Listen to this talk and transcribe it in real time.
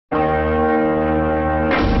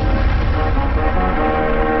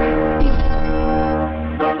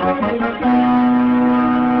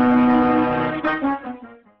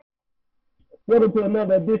Welcome to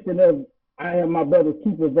another edition of I Am My Brother's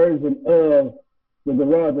Keeper version of the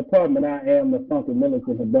Garage Apartment. I am the Funky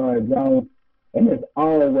Militant Hadar Jones. And as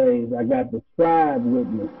always, I got the tribe with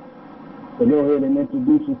me. So go ahead and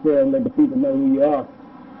introduce yourself and let the people know who you are.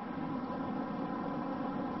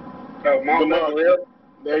 Oh,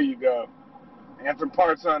 there you go. And from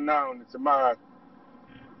parts unknown, it's a mod.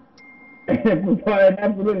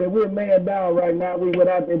 Absolutely. We're man down right now. We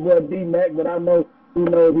without that boy D-Mac, but I know who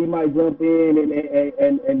knows he might jump in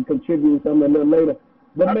and contribute something a little later.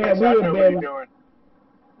 But man, we have been.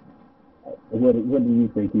 What do you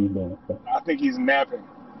think he's doing? I think he's napping.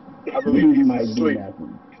 I believe he might asleep. Be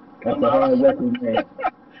napping. That's a hard working man.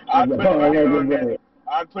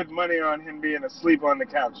 I'd put money on him being asleep on the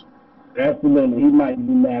couch. Absolutely, he might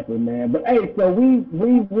be napping, man. But hey, so we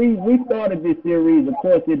started this series. Of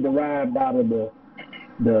course, it derived out of the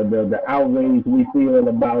outrage we feel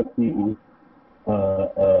about the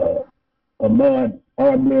Ahmaud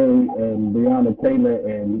Arbery and Breonna Taylor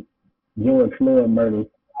and George Floyd murders.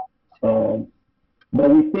 But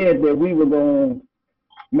we said that we were going to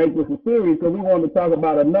make this a series because we wanted to talk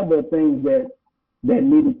about a number of things that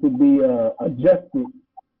needed to be adjusted.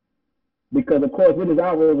 Because, of course, it is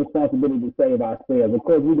our responsibility to save ourselves. Of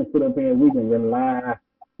course, we can sit up here and we can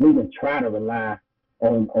try to rely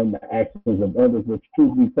on the actions of others, but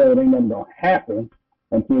truth be told, ain't nothing going to happen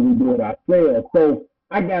until we do it ourselves. So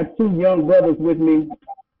I got two young brothers with me.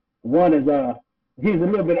 One is, he's a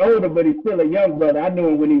little bit older, but he's still a young brother. I knew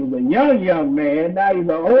him when he was a young man. Now he's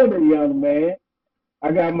an older young man.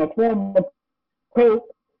 I got my former coach.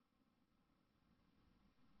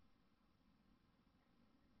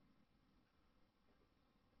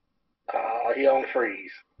 He on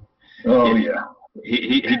freeze. Oh yeah.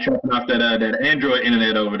 He trapping off that Android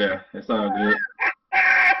internet over there. It's all good.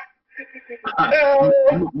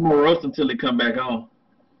 I'm gonna roast until he come back home.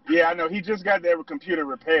 Yeah, I know. He just got their computer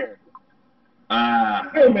repaired.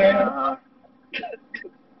 Hey man.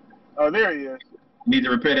 Oh, there he is. Need to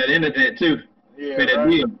repair that internet too. Yeah. Repair that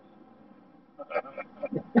deal.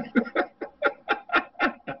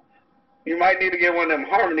 You might need to get one of them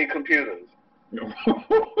Harmony computers.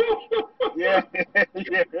 Yeah. They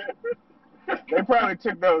probably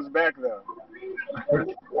took those back though. I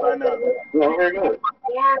know. Well, very good.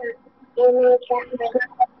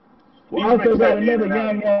 We also got another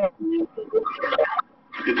young.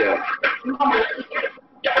 Good job.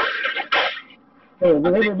 Hey, is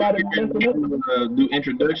everybody messing up? Do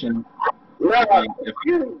introduction.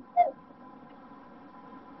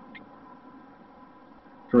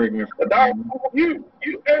 Correct me. You,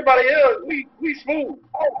 everybody else, we smooth.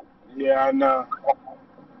 Yeah, I know.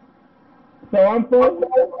 So I'm first?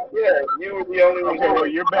 Yeah, you were the only one. Okay, well,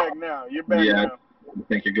 you're back now. Now. I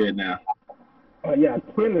think you're good now. Oh, yeah,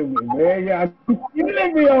 killing me, man. Yeah,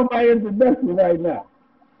 killing me on my introduction right now.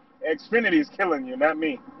 Xfinity's killing you, not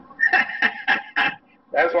me.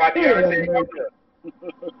 That's why I did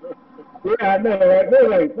Yeah, I know, right? They're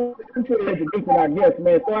like, introducing our guests,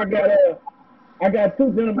 man. So I got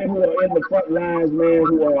two gentlemen who are in the front lines, man,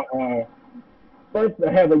 who are first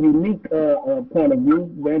have a unique point of view,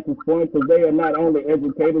 vantage point, because they are not only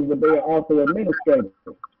educators, but they are also administrators.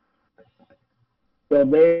 So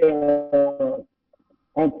they are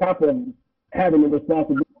on top of having the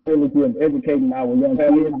responsibility of educating our young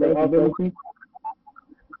kids, they also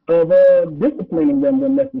of disciplining them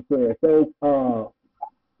when necessary. So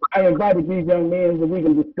I invited these young men so we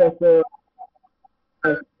can discuss the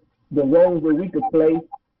roles that we could play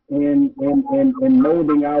in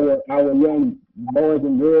molding our young boys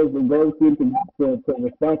and girls that grow into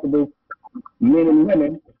responsible men and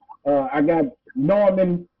women. I got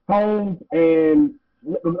Norman, Holmes, and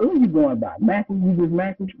who are you going by? Mackey? You just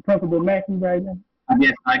Mackey? Principal Mackey right now? I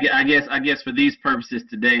guess for these purposes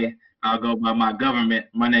today, I'll go by my government.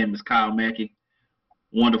 My name is Kyle Mackey.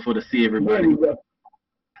 Wonderful to see everybody. There you go.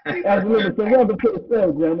 Absolutely. So welcome to the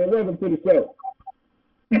show, gentlemen. Welcome to the show.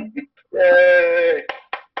 Yay!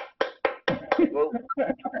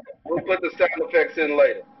 We'll put the sound effects in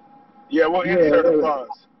later. Yeah, we'll insert a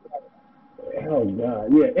pause. Oh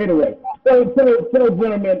God, yeah. Anyway, so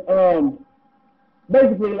gentlemen,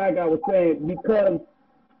 basically, like I was saying, because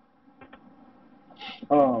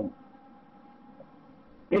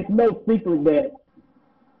it's no secret that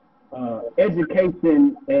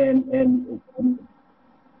education and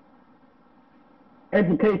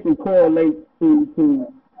education correlates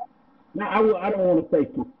to. Now, I don't want to say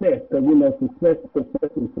success because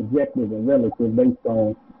success is subjective and relative based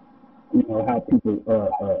on how people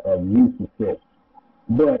view success.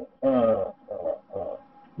 But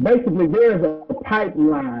basically, there's a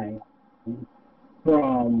pipeline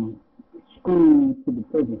from school to the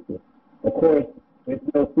prison system. Of course, it's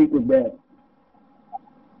no secret that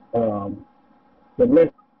the less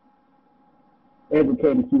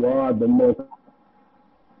educated you are, the more.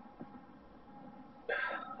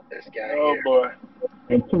 This guy Oh here. boy.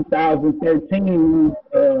 In 2013,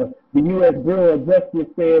 the U.S. Bureau of Justice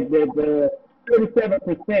said that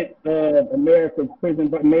 37% of America's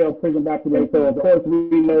male prison population. So of course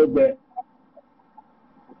we know that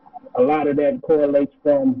a lot of that correlates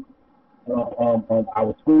from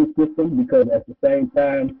our school system, because at the same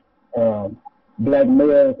time, black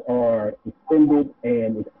males are suspended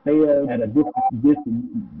and expelled at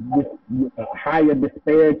a higher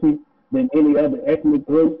disparity than any other ethnic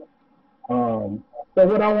group. So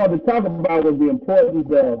what I wanted to talk about was the importance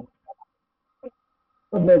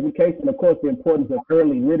of education, of course, the importance of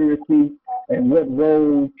early literacy, and what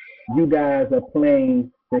role you guys are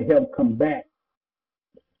playing to help combat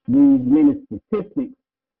these many statistics,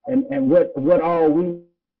 and what all we.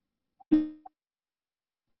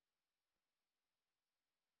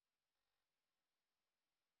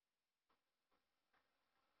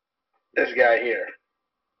 This guy here.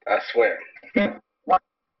 I swear.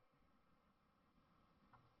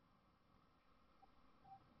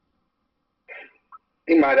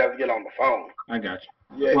 He might have to get on the phone. I got you.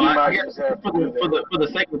 Yeah, Well, he might guess just have to do that. for the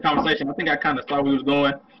sake of the conversation, I think I kind of saw where he was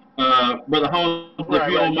going. Brother Holmes,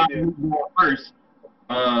 if you don't mind moving on first,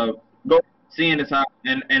 go seeing this out,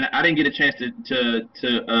 and I didn't get a chance to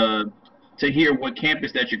hear what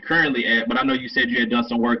campus that you're currently at, but I know you said you had done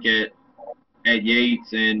some work at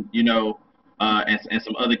Yates and and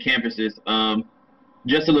some other campuses.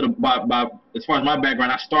 Just a little by as far as my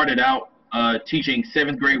background, I started out teaching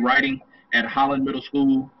 7th grade writing at Holland Middle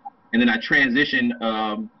School, and then I transitioned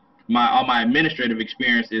all my administrative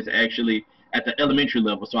experiences actually at the elementary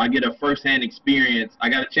level. So I get a firsthand experience. I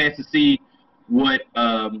got a chance to see what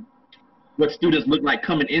students look like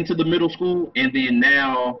coming into the middle school, and then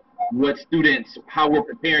now how we're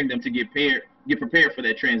preparing them to get prepared for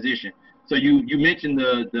that transition. So you mentioned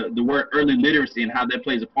the word early literacy and how that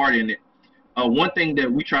plays a part in it. One thing that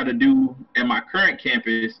we try to do at my current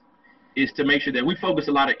campus is to make sure that we focus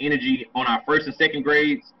a lot of energy on our 1st and 2nd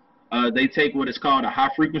grades. They take what is called a high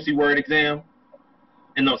frequency word exam,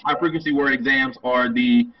 and those high frequency word exams are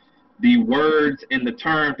the words and the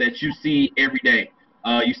terms that you see every day.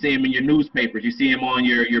 You see them in your newspapers, you see them on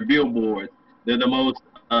your billboards. They're the most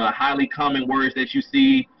highly common words that you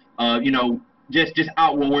see, just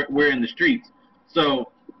out when we're in the streets.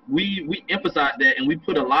 So we emphasize that, and we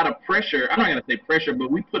put a lot of pressure. I'm not gonna say pressure,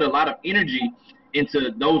 but we put a lot of energy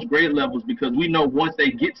into those grade levels, because we know once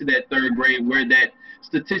they get to that 3rd grade, where that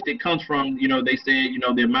statistic comes from, they say,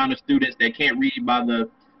 the amount of students that can't read by the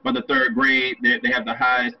 3rd grade, they have the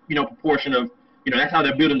highest, proportion of, that's how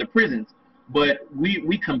they're building the prisons. But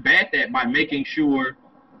we combat that by making sure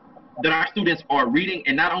that our students are reading,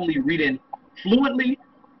 and not only reading fluently,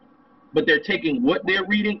 but they're taking what they're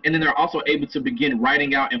reading, and then they're also able to begin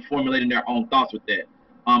writing out and formulating their own thoughts with that.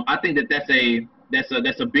 I think that's a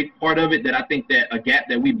big part of it, that I think that a gap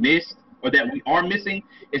that we missed, or that we are missing,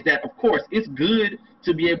 is that, of course, it's good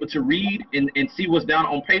to be able to read and see what's down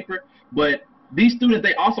on paper, but these students,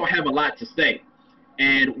 they also have a lot to say.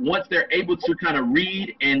 And once they're able to kind of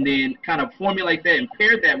read and then kind of formulate that and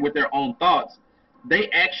pair that with their own thoughts, they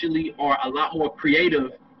actually are a lot more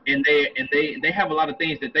creative, and they have a lot of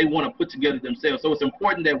things that they want to put together themselves. So it's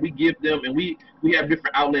important that we give them, and we have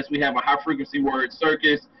different outlets. We have a high frequency word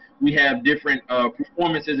circus. We have different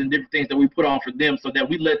performances and different things that we put on for them, so that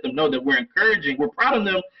we let them know that we're encouraging, we're proud of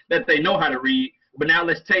them that they know how to read. But now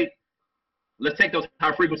let's take those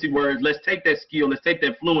high frequency words, let's take that skill, let's take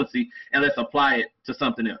that fluency, and let's apply it to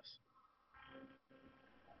something else.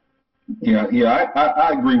 Yeah,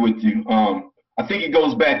 I agree with you. I think it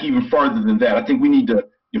goes back even further than that. I think we need to,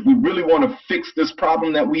 if we really want to fix this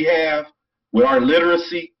problem that we have with our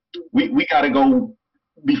literacy, we got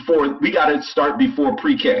to start before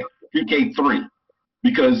pre-K 3,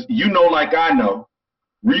 because like I know,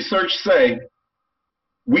 research say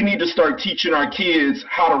we need to start teaching our kids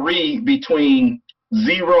how to read between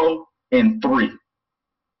 0 and 3.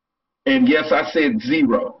 And yes, I said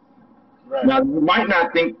 0. Right. Now, you might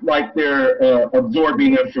not think like they're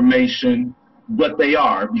absorbing information, but they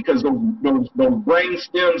are, because those brain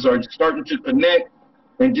stems are starting to connect,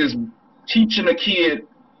 and just teaching a kid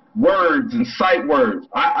words and sight words.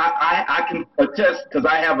 I can attest, because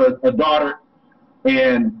I have a daughter,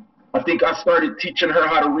 and I think I started teaching her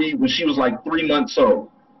how to read when she was like 3 months old.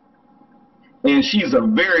 And she's a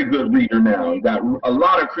very good reader now, and got a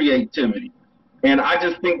lot of creativity. And I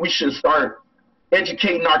just think we should start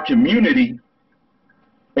educating our community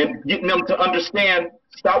and getting them to understand.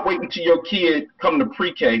 Stop waiting till your kid come to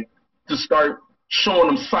pre-K to start showing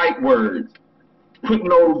them sight words, putting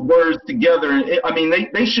those words together. And I mean,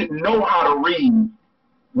 they should know how to read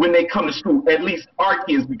when they come to school, at least our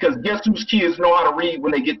kids, because guess whose kids know how to read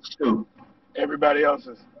when they get to school? Everybody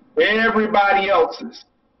else's. Everybody else's.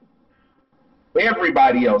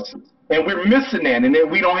 Everybody else's. And we're missing that. And then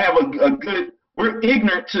we don't have a good, we're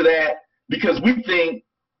ignorant to that because we think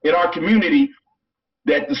in our community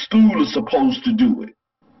that the school is supposed to do it.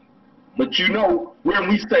 But you know, when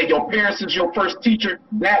we say your parents is your first teacher,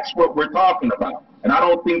 that's what we're talking about. And I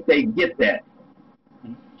don't think they get that.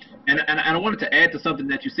 And I wanted to add to something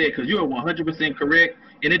that you said, because you're 100% correct,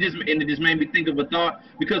 and it just made me think of a thought.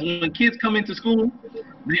 Because when kids come into school,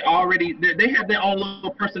 they have their own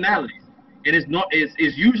little personalities, and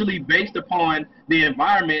it's usually based upon the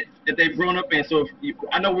environment that they've grown up in. So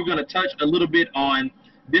I know we're going to touch a little bit on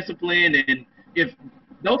discipline, and if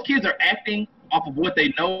those kids are acting off of what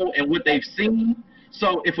they know and what they've seen.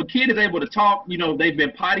 So if a kid is able to talk, you know, they've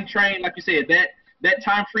been potty trained, like you said, that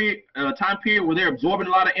time period where they're absorbing a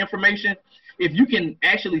lot of information, if you can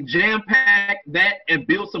actually jam pack that and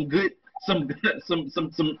build some good habits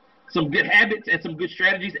and some good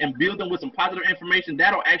strategies and build them with some positive information,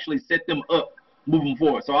 that'll actually set them up moving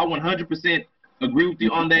forward. So I 100% agree with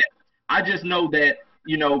you on that. I just know that,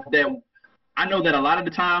 you know, I know that a lot of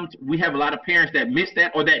the times we have a lot of parents that miss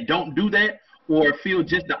that or that don't do that or feel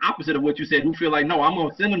just the opposite of what you said, who feel like, no, I'm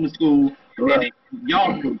going to send them to school and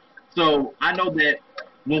y'all do. So I know that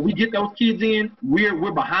when we get those kids in,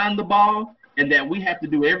 we're behind the ball, and that we have to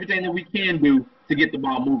do everything that we can do to get the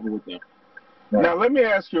ball moving with them. Now let me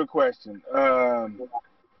ask you a question,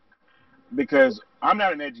 because I'm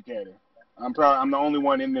not an educator. I'm the only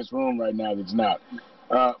one in this room right now that's not.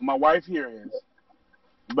 My wife here is,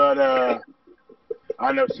 but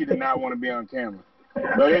I know she did not want to be on camera.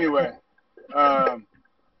 But anyway,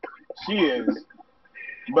 she is.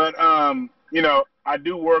 But you know, I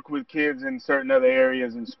do work with kids in certain other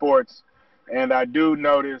areas in sports, and I do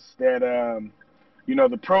notice that, you know,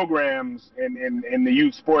 the programs in the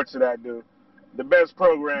youth sports that I do, the best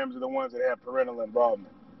programs are the ones that have parental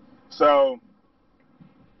involvement. So,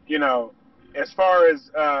 you know, as far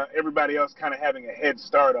as everybody else kind of having a head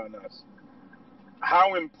start on us,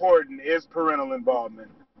 how important is parental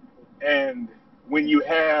involvement? And when you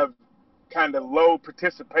have kind of low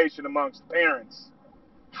participation amongst parents,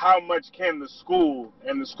 how much can the school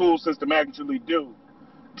and the school system actually do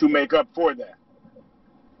to make up for that?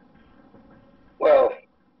 Well,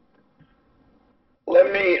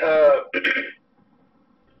 let me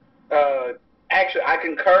actually, I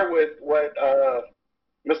concur with what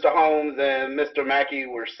Mr. Holmes and Mr. Mackey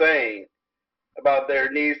were saying about there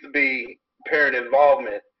needs to be parent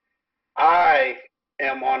involvement. I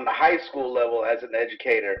am on the high school level as an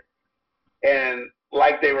educator, and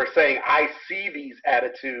like they were saying, I see these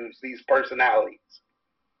attitudes, these personalities,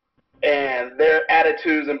 and their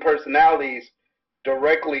attitudes and personalities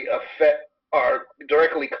are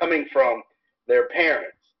directly coming from their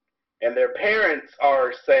parents, and their parents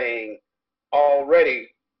are saying already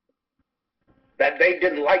that they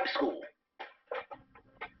didn't like school.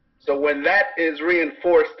 So when that is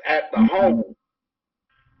reinforced at the home,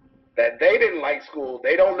 that they didn't like school,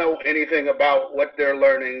 they don't know anything about what they're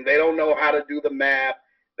learning, they don't know how to do the math,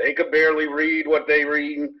 they could barely read what they're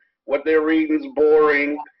reading's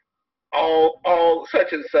boring, all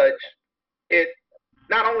such and such, it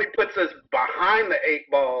not only puts us behind the 8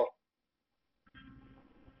 ball,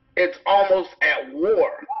 it's almost at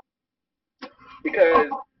war. Because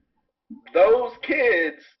those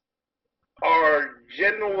kids are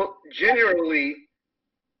generally,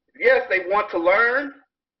 yes, they want to learn,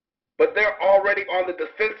 but they're already on the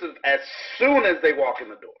defensive as soon as they walk in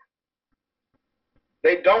the door.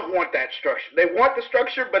 They don't want that structure. They want the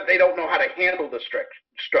structure, but they don't know how to handle the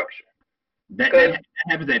structure. That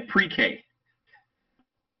happens at pre-K.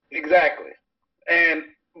 Exactly.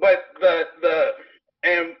 But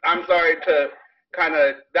and I'm sorry to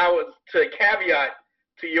that was to caveat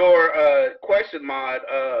to your question, Maud,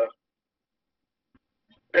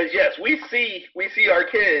 because yes, we see our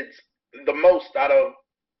kids the most out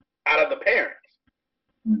of the parents.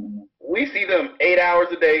 We see them 8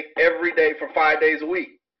 hours a day, every day for 5 days a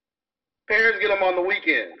week. Parents get them on the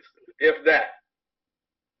weekends, if that.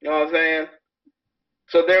 You know what I'm saying?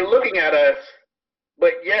 So they're looking at us,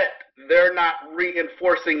 but yet they're not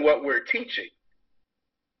reinforcing what we're teaching.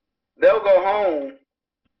 They'll go home.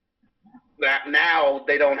 That now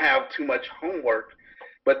they don't have too much homework,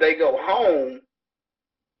 but they go home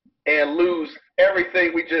and lose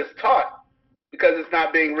everything we just taught because it's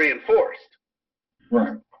not being reinforced.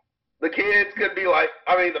 Right. The kids could be like,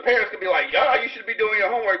 the parents could be like, yeah, you should be doing your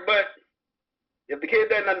homework, but If the kid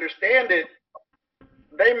doesn't understand it,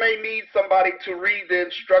 they may need somebody to read the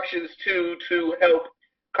instructions to help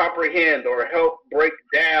comprehend or help break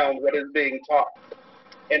down what is being taught.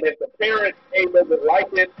 And if the parent A doesn't like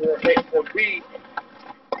it or B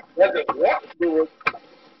doesn't want to do it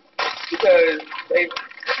because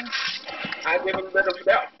I give them a bit of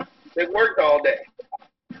doubt. They've worked all day.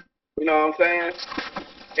 You know what I'm saying?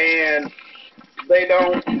 And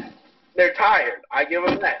they're tired. I give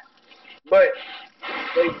them that. But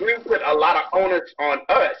they do put a lot of onus on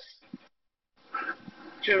us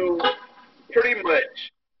to pretty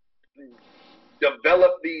much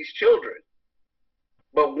develop these children.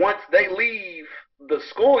 But once they leave the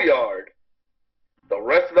schoolyard, the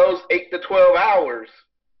rest of those 8 to 12 hours,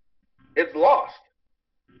 it's lost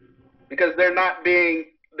because it's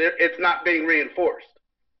not being reinforced.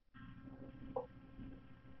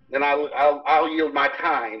 And I'll yield my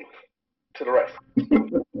time to the rest.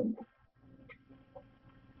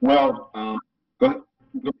 Well, go ahead.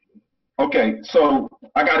 Okay, so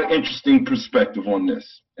I got an interesting perspective on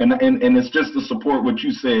this, and it's just to support what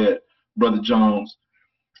you said, Brother Jones.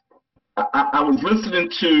 I was listening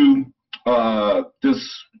to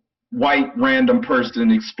this white random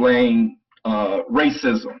person explain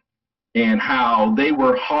racism and how they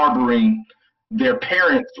were harboring their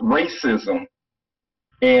parents' racism,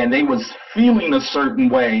 and they was feeling a certain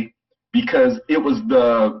way because it was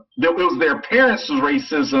their parents'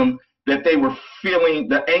 racism that they were feeling,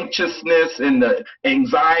 the anxiousness and the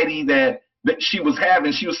anxiety that she was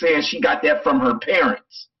having. She was saying she got that from her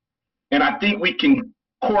parents. And I think we can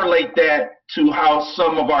correlate that to how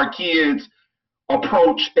some of our kids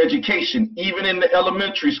approach education, even in the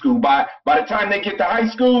elementary school. By the time they get to high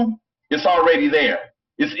school, it's already there.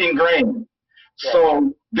 It's ingrained. Yeah.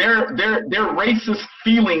 So their racist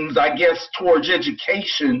feelings, I guess, towards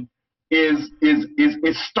education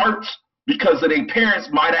it starts because their parents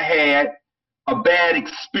might have had a bad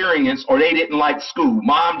experience or they didn't like school.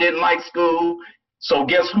 Mom didn't like school. So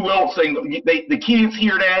guess who else? The kids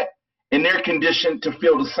hear that and they're conditioned to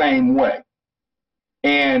feel the same way.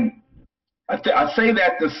 And I say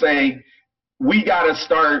that to say we got to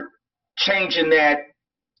start changing that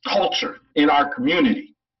culture in our community.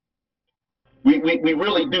 We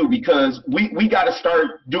really do, because we got to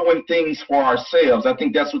start doing things for ourselves. I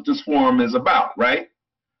think that's what this forum is about, right?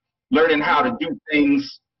 Learning how to do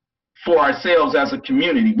things for ourselves as a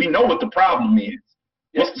community. We know what the problem is.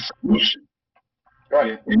 What's the solution?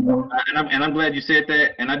 Right. And I'm glad you said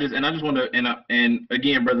that. And I just want to and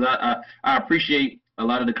again, brother, I appreciate a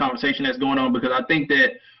lot of the conversation that's going on, because I think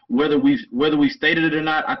that whether we stated it or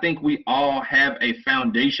not, I think we all have a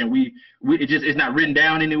foundation. It's not written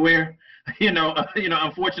down anywhere.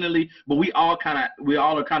 Unfortunately, but we all are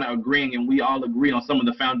kind of agreeing, and we all agree on some of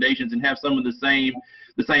the foundations and have some of the same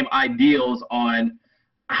ideals on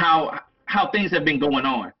how things have been going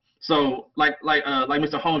on. So like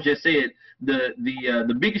Mr. Holmes just said,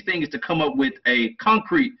 the biggest thing is to come up with a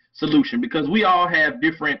concrete solution, because we all have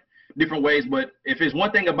different ways. But if it's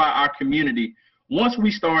one thing about our community, once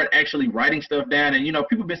we start actually writing stuff down, and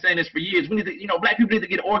people have been saying this for years, we need to, Black people need to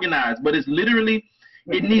get organized, but it's literally,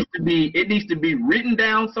 it needs to be written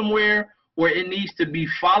down somewhere, or it needs to be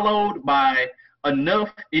followed by enough.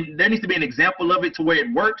 There needs to be an example of it to where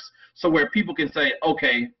it works, so where people can say,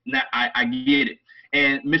 okay, now I get it.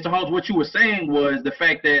 And Mr. Holmes, what you were saying was the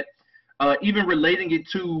fact that even relating it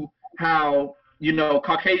to how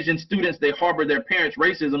Caucasian students, they harbor their parents'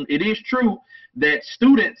 racism. It is true that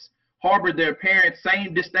students harbor their parents'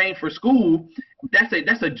 same disdain for school. That's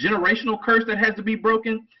a generational curse that has to be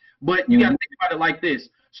broken. But you got to think about it like this: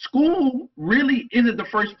 school really isn't the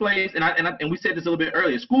first place, and we said this a little bit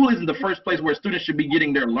earlier. School isn't the first place where students should be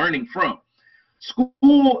getting their learning from.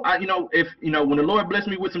 School, when the Lord blessed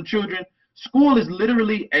me with some children, school is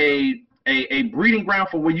literally a breeding ground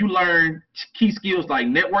for where you learn key skills like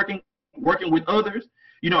networking, working with others.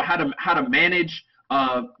 How to manage.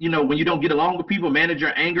 When you don't get along with people, manage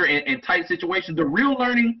your anger and tight situations. The real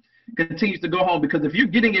learning continues to go home, because if you're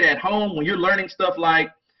getting it at home, when you're learning stuff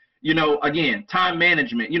like, again, time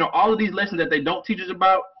management, all of these lessons that they don't teach us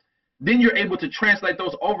about, then you're able to translate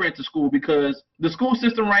those over into school, because the school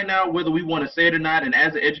system right now, whether we want to say it or not, and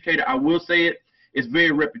as an educator, I will say it's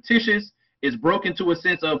very repetitious. It's broken to a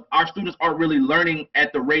sense of our students aren't really learning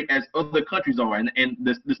at the rate as other countries are, and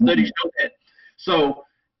the studies show that. So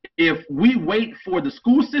if we wait for the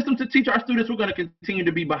school system to teach our students, we're going to continue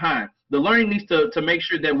to be behind. The learning needs to make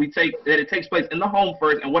sure that it takes place in the home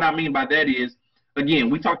first. And what I mean by that is, again,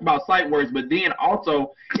 we talked about sight words, but then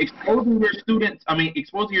also exposing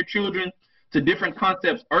your children to different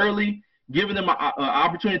concepts early giving them an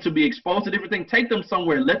opportunity to be exposed to different things. Take them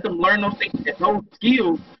somewhere, let them learn those things, and those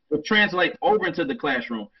skills will translate over into the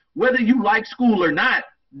classroom. Whether you like school or not,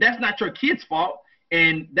 that's not your kid's fault,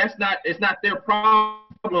 and it's not their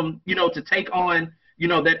problem, to take on,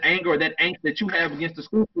 that anger or that angst that you have against the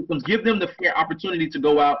school systems. Give them the fair opportunity to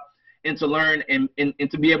go out and to learn and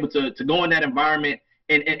to be able to go in that environment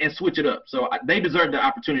and switch it up. So they deserve the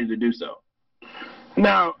opportunity to do so.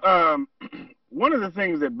 Now, one of the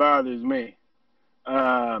things that bothers me,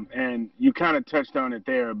 and you kind of touched on it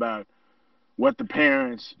there about what the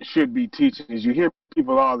parents should be teaching, is you hear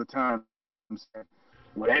people all the time say,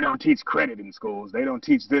 well, they don't teach credit in schools. They don't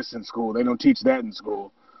teach this in school. They don't teach that in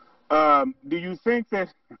school. Do you think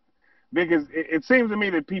that, because it seems to me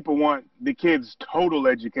that people want the kids' total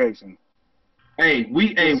education. We're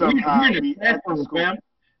in the classroom, fam.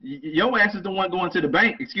 Your ass is the one going to the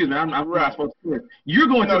bank. Excuse me, I'm not supposed to. You're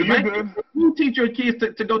going to the bank. Good. You teach your kids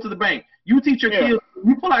to go to the bank. You teach your kids.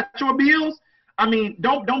 You pull out your bills. I mean,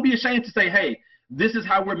 don't be ashamed to say, hey, this is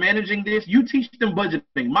how we're managing this. You teach them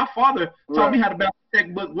budgeting. My father taught me how to balance a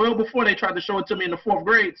checkbook well before they tried to show it to me in the 4th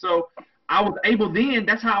grade. So I was able then.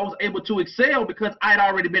 That's how I was able to excel, because I had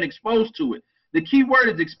already been exposed to it. The key word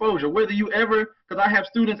is exposure. Whether you ever, because I have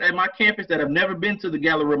students at my campus that have never been to the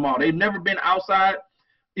Gallery Mall. They've never been outside,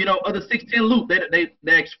 of the 610 loop.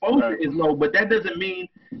 Their exposure is low, but that doesn't mean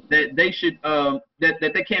that they should that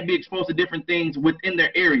they can't be exposed to different things within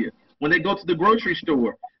their area. When they go to the grocery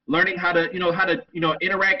store, learning how to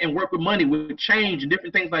interact and work with money, with change and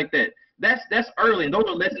different things like that. That's early, and those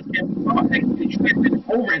are lessons that can be taught and translated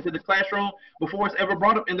over into the classroom before it's ever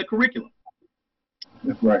brought up in the curriculum.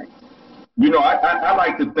 That's right. I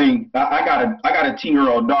like to think I got a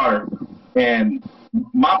 10-year-old daughter, and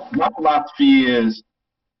my philosophy is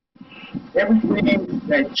everything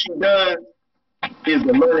that she does is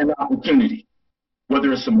a learning opportunity.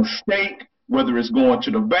 Whether it's a mistake, whether it's going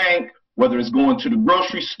to the bank, whether it's going to the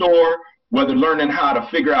grocery store, whether learning how to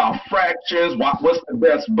figure out fractions, what's the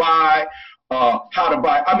best buy, how to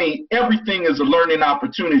buy. I mean, everything is a learning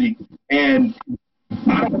opportunity, and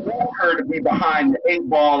I don't want her to be behind the 8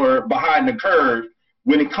 ball or behind the curve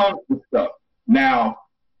when it comes to stuff. Now,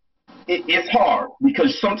 it's hard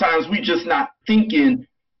because sometimes we just not thinking,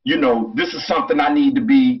 this is something I need to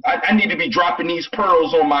be dropping these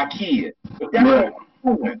pearls on my kid. But that's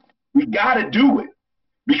what we're doing. We got to do it,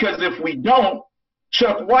 because if we don't,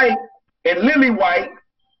 Chuck White and Lily White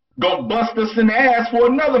gonna bust us in the ass for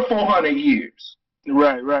another 400 years.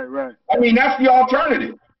 Right. I mean, that's the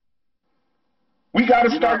alternative. We got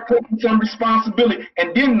to start taking some responsibility.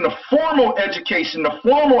 And then the formal education, the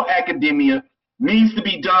formal academia needs to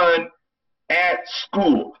be done at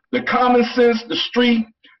school. The common sense, the street,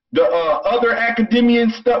 the other academia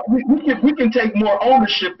and stuff, we can take more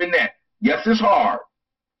ownership in that. Yes, it's hard.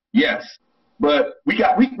 Yes. But we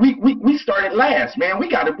started last, man. We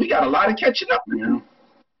got a lot of catching up to do.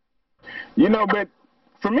 But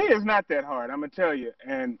for me, it's not that hard. I'm going to tell you,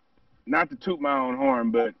 and not to toot my own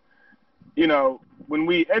horn, but when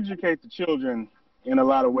we educate the children in a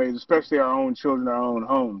lot of ways, especially our own children, our own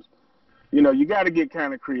homes, you got to get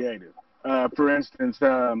kind of creative. For instance,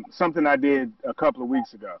 something I did a couple of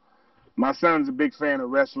weeks ago. My son's a big fan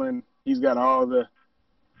of wrestling. He's got all the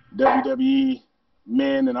WWE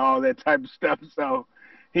men and all that type of stuff. So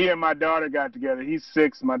he and my daughter got together. He's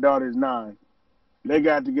 6, my daughter's 9. They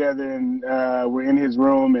got together and were in his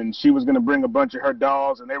room, and she was going to bring a bunch of her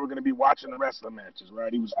dolls, and they were going to be watching the wrestling matches,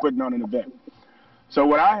 right? He was putting on an event. So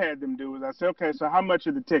what I had them do is I said, okay, so how much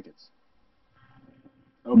are the tickets?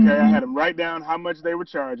 Okay, I had them write down how much they were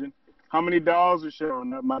charging, how many dolls are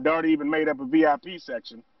showing up. My daughter even made up a VIP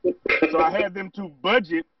section. So I had them to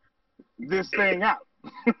budget this thing out.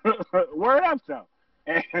 Word up, though.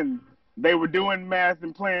 And they were doing math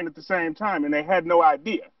and playing at the same time, and they had no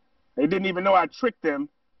idea. They didn't even know I tricked them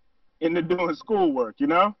into doing schoolwork,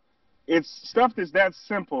 It's stuff that's that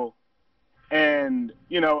simple. And,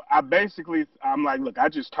 I'm like, look, I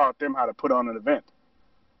just taught them how to put on an event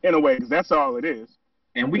in a way, because that's all it is.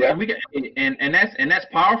 And that's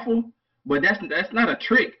powerful, but that's not a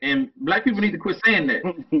trick. And black people need to quit saying that.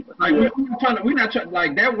 Like we're not trying.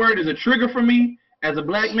 Like that word is a trigger for me as a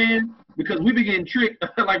black man, because we been getting tricked.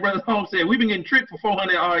 Like Brother Holmes said, we've been getting tricked for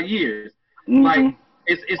 400 odd years. Like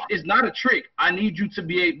it's not a trick. I need you to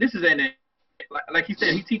be this is like he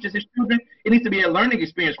said, he teaches his children. It needs to be a learning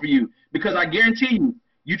experience for you, because I guarantee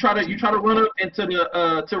you try to run up into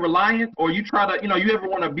the to Reliant, or you try to you ever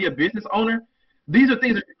want to be a business owner. These are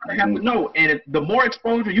things that you have to know. And the more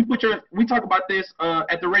exposure you put we talk about this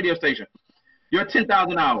at the radio station, your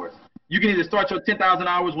 10,000 hours. You can either start your 10,000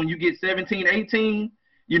 hours when you get 17, 18.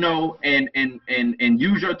 you know, and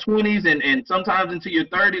use your 20s and sometimes into your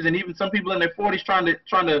 30s, and even some people in their 40s trying to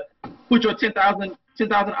put your 10,000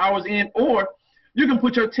 hours in, or you can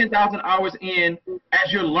put your 10,000 hours in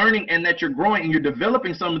as you're learning and that you're growing and you're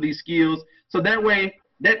developing some of these skills. So that way,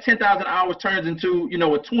 that 10,000 hours turns into, you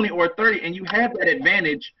know, a 20 or a 30, and you have that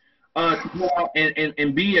advantage to go out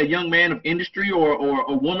and be a young man of industry or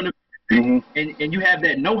a woman of industry, and you have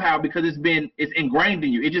that know-how because it's ingrained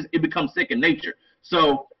in you. It becomes second nature.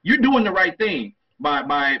 So you're doing the right thing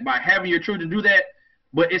by having your children do that.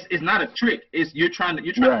 But it's not a trick. It's you're trying to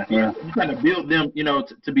build them, you know,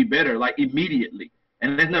 to be better, like immediately,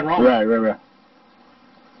 and there's nothing wrong. Right.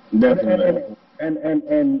 Definitely.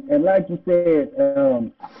 And like you said,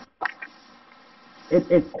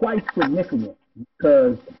 it's quite significant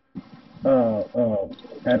because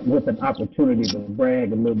with an opportunity to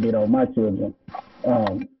brag a little bit on my children.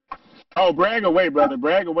 Oh, brag away, brother.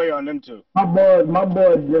 Brag away on them too. My boys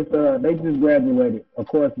they just graduated. Of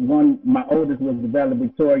course, my oldest was the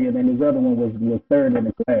valedictorian, and his other one was third in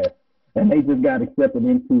the class. And they just got accepted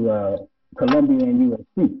into Columbia and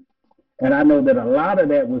USC. And I know that a lot of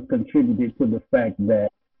that was contributed to the fact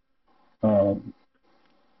that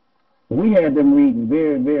we had them reading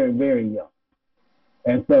very, very, very young.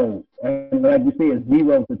 And so, and like you said,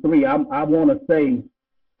 0 to 3. I want to say,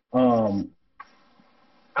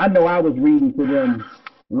 I know I was reading to them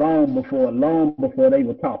long before they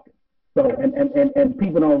were talking. So, and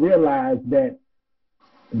people don't realize that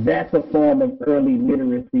that's a form of early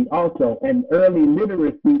literacy also. And early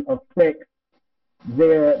literacy affects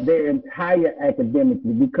their entire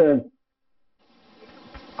academically, because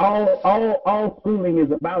all schooling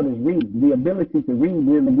is about is reading. The ability to read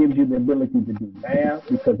really gives you the ability to do math,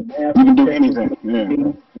 because math you can do anything. Yeah.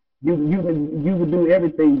 You can do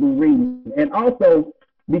everything through reading. And also,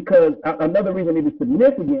 because another reason it is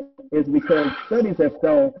significant is because studies have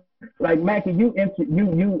shown, like Mackey, you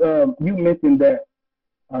mentioned that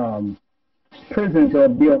prisons are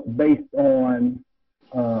built based on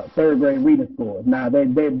third grade reading scores. Now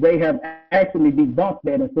they have actually debunked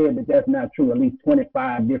that and said that that's not true. At least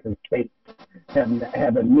 25 different states have not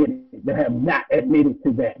admitted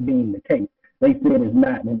to that being the case. They said it's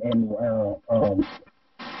not, and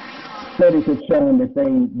studies have shown that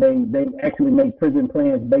they actually make prison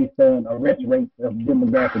plans based on arrest rates of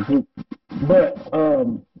demographic groups. But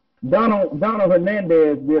Donald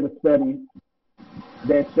Hernandez did a study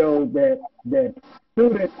that showed that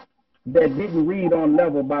students that didn't read on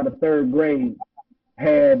level by the third grade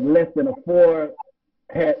had four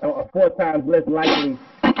times less likely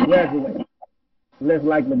to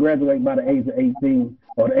graduate by the age of 18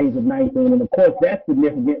 or the age of 19. And of course, that's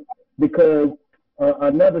significant because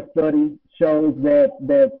another study shows that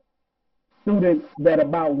students, that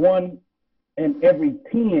about 1 in every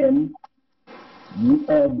 10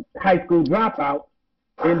 high school dropouts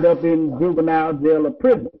end up in juvenile jail or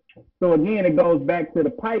prison. So again, it goes back to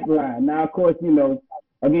the pipeline. Now, of course, you know,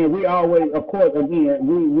 again, we all know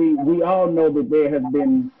that there has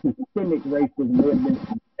been systemic racism. There have been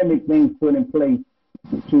systemic things put in place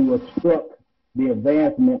to obstruct the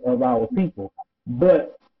advancement of our people.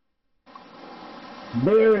 But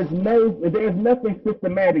there's nothing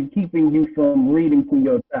systematic keeping you from reading to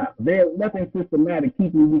your child. There's nothing systematic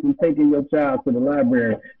keeping you from taking your child to the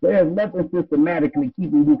library. There's nothing systematically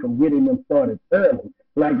keeping you from getting them started early.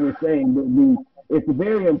 Like we're saying, it's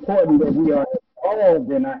very important that we are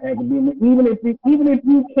involved in our academia. Even if you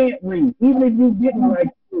can't read, even if you didn't like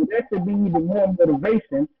school, that should be even more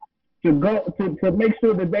motivation to go to make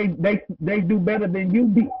sure that they do better than you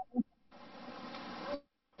did.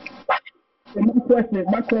 So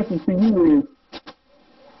my question to you is,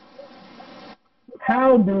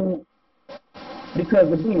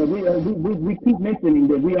 because again, we keep mentioning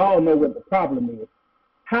that we all know what the problem is.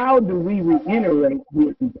 How do we reiterate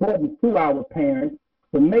the importance to our parents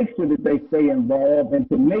to make sure that they stay involved and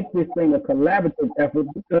to make this thing a collaborative effort?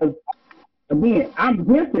 Because again, I'm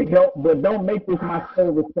here to help, but don't make this my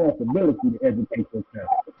sole responsibility to educate your child.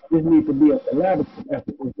 This needs to be a collaborative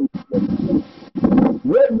effort.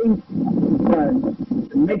 What needs to be done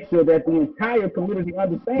to make sure that the entire community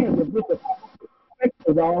understands that this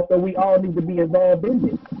affects all, so we all need to be involved in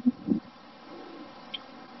this?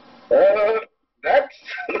 That's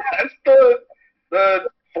the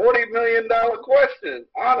 $40 million question,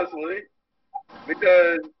 honestly,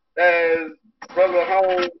 because as Brother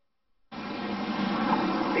Holmes,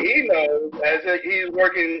 he knows, as he's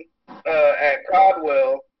working at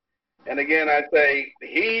Caldwell, and again I say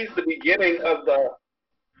he's the beginning of the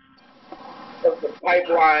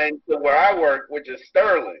pipeline to where I work, which is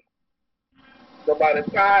Sterling. So by the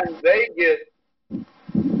time they get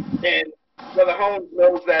in Brother Holmes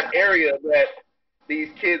knows that area that these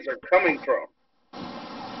kids are coming from,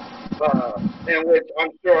 and which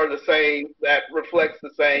I'm sure are the same, that reflects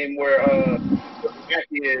the same where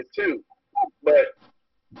Mackey is too. But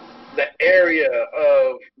the area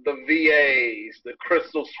of the VAs, the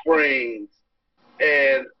Crystal Springs,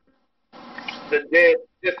 and the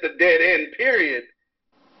dead end period,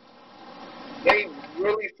 they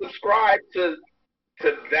really subscribe to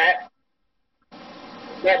that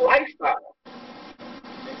lifestyle.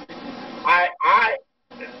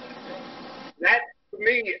 That to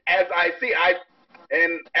me, as I see,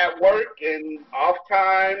 and at work and off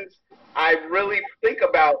times, I really think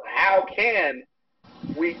about how can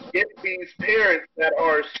we get these parents that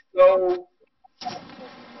are so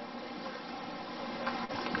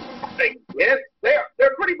against,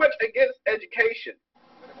 they're pretty much against education.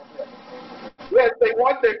 Yes, they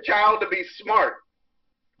want their child to be smart,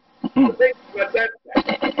 but that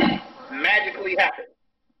magically happens.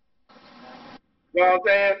 You know what I'm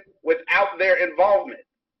saying? Without their involvement,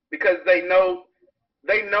 because they know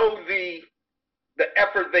the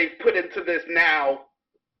effort they've put into this now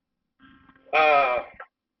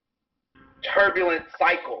turbulent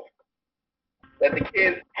cycle that the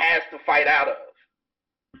kid has to fight out of.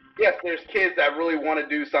 Yes, there's kids that really want to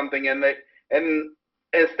do something, and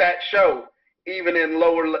stats show even in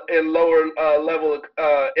lower level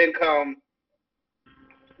income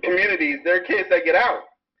communities, there are kids that get out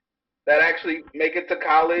that actually make it to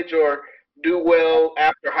college or do well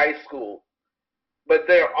after high school. But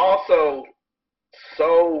there are also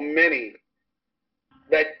so many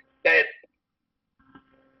that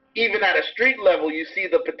even at a street level, you see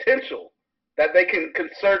the potential that they can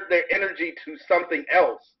convert their energy to something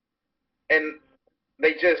else, and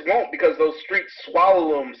they just won't, because those streets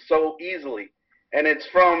swallow them so easily. And it's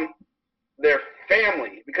from their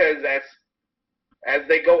family, because as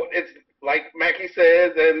they go, it's like Mackey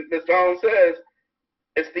says and Mr. Holmes says,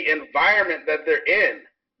 it's the environment that they're in.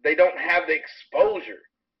 They don't have the exposure.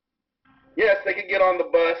 Yes, they can get on the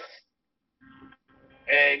bus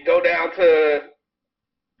and go down to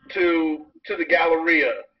the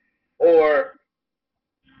Galleria or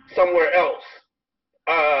somewhere else,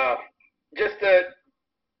 just to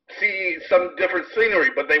see some different scenery,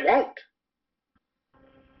 but they won't.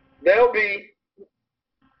 They'll be,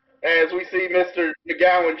 as we see Mr.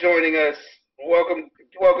 McGowan joining us. Welcome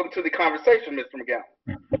to the conversation, Mr. McGowan.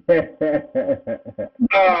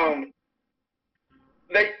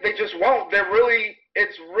 They just won't.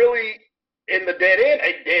 It's really in the dead end,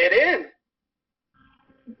 a dead end,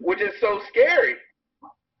 which is so scary.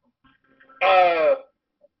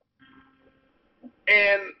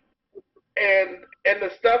 And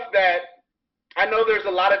the stuff that I know, there's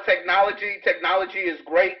a lot of technology. Technology is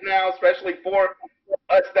great now, especially for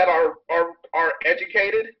us that are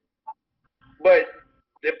educated. But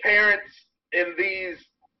the parents in these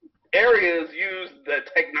areas use the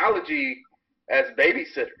technology as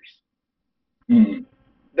babysitters. Mm-hmm.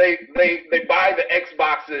 They buy the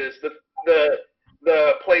Xboxes, the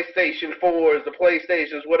PlayStation 4s, the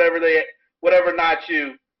PlayStations, whatever not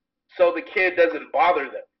you, so the kid doesn't bother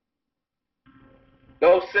them.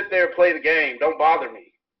 Go sit there and play the game. Don't bother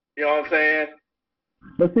me. You know what I'm saying?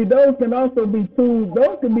 But see, those can also be tools.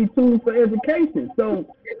 Those can be tools for education. So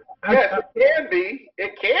yes, it can be.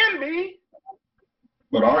 It can be.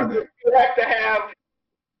 But are they? You have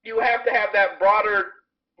to have that broader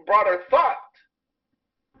thought.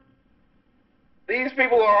 These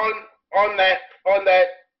people are on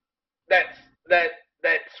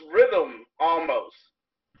that's rhythm almost.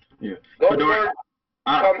 Yeah. Go to work,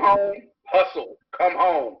 come home, hustle, come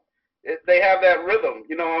home. They have that rhythm.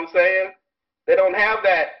 You know what I'm saying? They don't have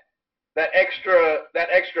that extra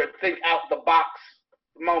think out the box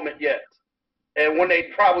moment yet. And when they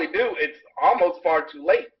probably do, it's almost far too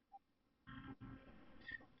late.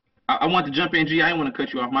 I want to jump in, G. I didn't want to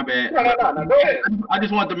cut you off. My bad. No, go ahead. I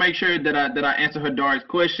just want to make sure that I answer Hadar's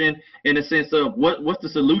question in the sense of what's the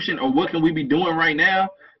solution, or what can we be doing right now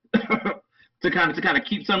to kind of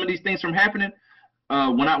keep some of these things from happening.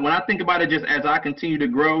 When I think about it, just as I continue to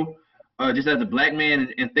grow, just as a black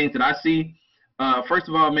man and things that I see, first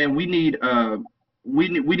of all, man, we need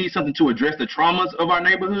something to address the traumas of our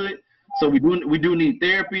neighborhood. So we do need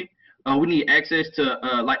therapy. We need access to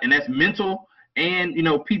and that's mental and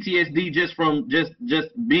PTSD just from just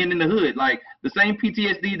being in the hood. Like the same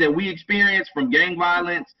PTSD that we experience from gang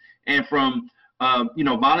violence and from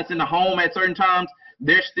violence in the home at certain times.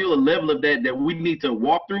 There's still a level of that we need to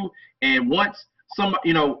walk through. And once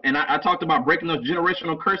and I talked about breaking those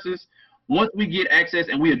generational curses. Once we get access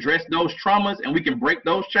and we address those traumas and we can break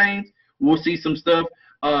those chains, we'll see some stuff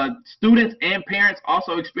Students and parents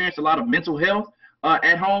also experience a lot of mental health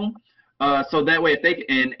at home. So that way, if they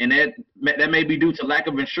and that may be due to lack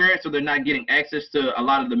of insurance, so they're not getting access to a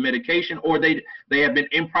lot of the medication, or they have been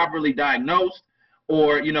improperly diagnosed,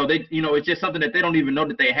 or it's just something that they don't even know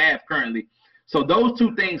that they have currently. So those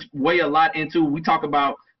two things weigh a lot into. We talk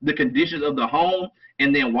about the conditions of the home,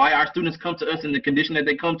 and then why our students come to us in the condition that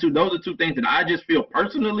they come to. Those are two things that I just feel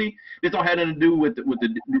personally, this don't have nothing to do with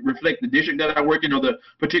reflect the district that I work in or the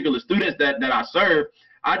particular students that I serve.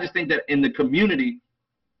 I just think that in the community,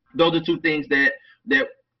 those are two things that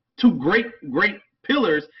two great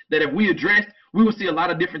pillars that if we address, we will see a lot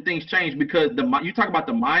of different things change, because you talk about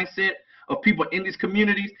the mindset of people in these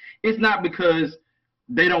communities. It's not because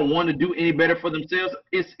they don't want to do any better for themselves.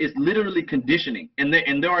 It's literally conditioning, and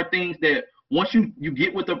there are things that once you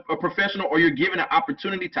get with a professional, or you're given an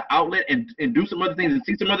opportunity to outlet and do some other things and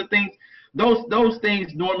see some other things, those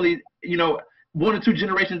things normally, 1 or 2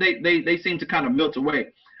 generations, they seem to kind of melt away.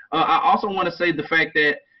 I also want to say the fact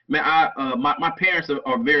that, man, my parents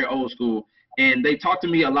are very old school, and they talk to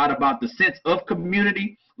me a lot about the sense of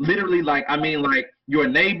community. Literally, like your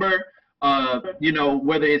neighbor,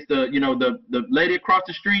 whether it's the lady across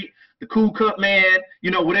the street, the cool cut man,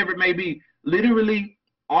 whatever it may be. Literally,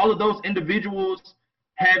 all of those individuals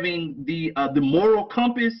having the moral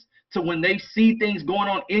compass to when they see things going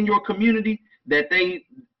on in your community, that they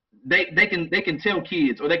can tell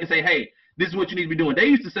kids, or they can say, hey, this is what you need to be doing. They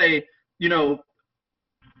used to say,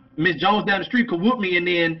 Miss Jones down the street could whoop me, and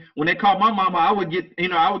then when they called my mama, I would get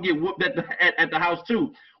whooped at the house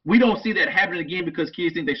too. We don't see that happening again, because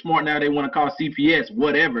kids think they're smart now. They want to call CPS,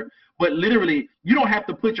 whatever. But literally, you don't have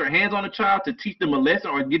to put your hands on a child to teach them a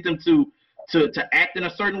lesson or get them to act in a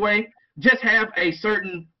certain way. Just have a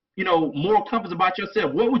certain, moral compass about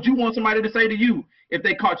yourself. What would you want somebody to say to you if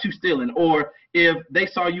they caught you stealing, or if they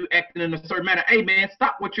saw you acting in a certain manner? Hey, man,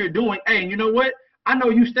 stop what you're doing. Hey, you know what? I know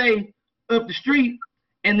you stay up the street,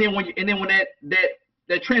 and then when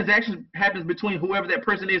that transaction happens between whoever that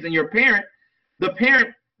person is and your parent, the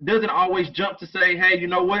parent doesn't always jump to say, hey, you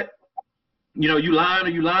know what? You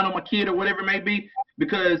lying on my kid, or whatever it may be,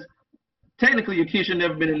 because technically your kid should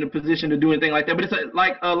never been in a position to do anything like that. But it's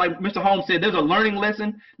like Mr. Holmes said, there's a learning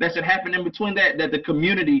lesson that should happen in between that the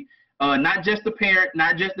community, not just the parent,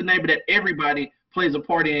 not just the neighbor, that everybody plays a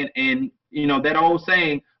part in. And that old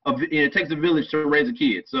saying of it takes a village to raise a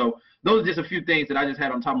kid. So those are just a few things that I just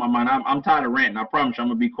had on top of my mind. I'm tired of ranting. I promise you I'm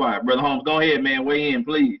gonna be quiet. Brother Holmes, go ahead, man. Weigh in,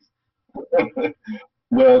 please.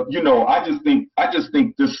 Well, I just think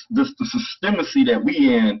this the systemacy that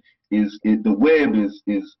we in is the web is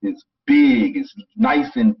big, it's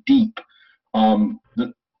nice and deep. What's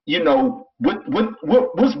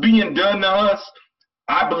being done to us,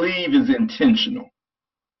 I believe, is intentional.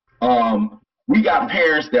 We got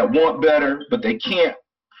parents that want better, but they can't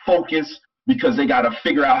focus because they got to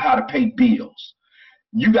figure out how to pay bills.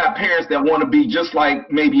 You got parents that want to be just like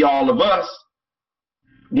maybe all of us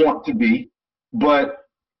want to be, but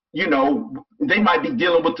they might be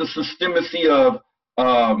dealing with the systemacy of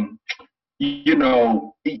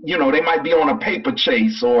they might be on a paper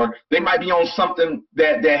chase, or they might be on something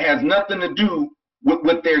that has nothing to do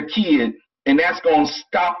with their kid, and that's going to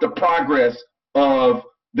stop the progress of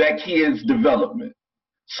that kid's development.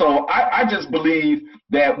 So I just believe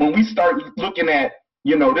that when we start looking at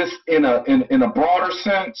this in a broader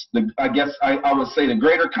sense, I guess I would say the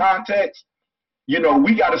greater context,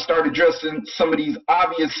 we got to start addressing some of these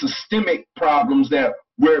obvious systemic problems that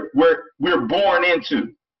we're born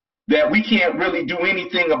into, that we can't really do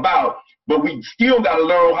anything about, but we still got to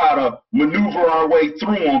learn how to maneuver our way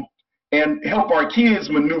through them and help our kids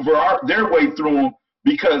maneuver their way through them,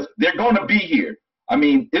 because they're going to be here. I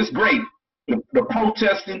mean, it's great. The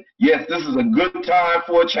protesting, yes, this is a good time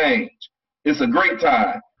for a change. It's a great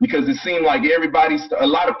time, because it seems like a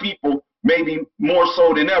lot of people, maybe more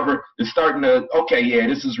so than ever, is starting to, okay, yeah,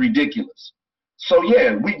 this is ridiculous. So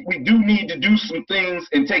yeah, we do need to do some things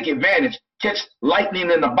and take advantage, catch lightning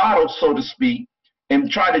in a bottle, so to speak, and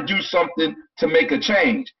try to do something to make a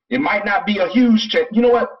change. It might not be a huge change. You know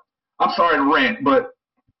what? I'm sorry to rant, but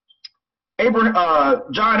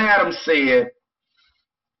John Adams said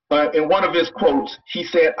in one of his quotes, he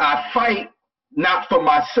said, "I fight not for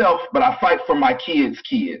myself, but I fight for my kids'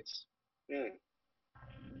 kids."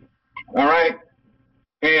 All right?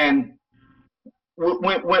 And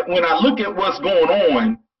when I look at what's going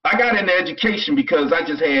on, I got into education because I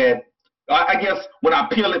just had, I guess when I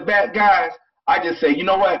peel it back, guys, I just say, you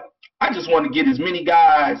know what? I just want to get as many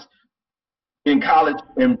guys in college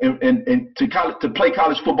and to play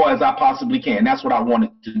college football as I possibly can. That's what I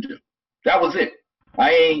wanted to do. That was it.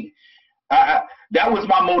 That was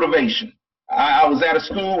my motivation. I was at a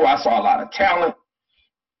school where I saw a lot of talent,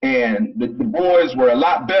 and the boys were a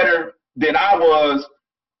lot better than I was,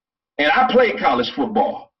 and I played college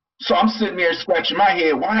football. So I'm sitting there scratching my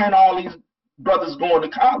head, why aren't all these brothers going to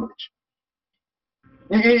college?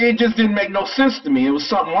 It just didn't make no sense to me. It was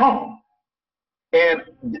something wrong. And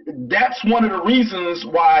that's one of the reasons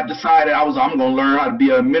why I decided I'm going to learn how to be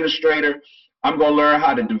an administrator. I'm going to learn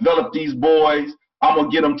how to develop these boys. I'm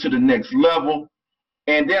going to get them to the next level.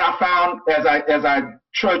 And then I found, as I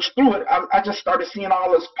trudged through it, I just started seeing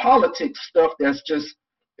all this politics stuff that's just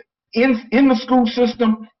in the school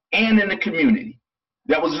system and in the community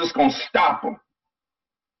that was just going to stop them.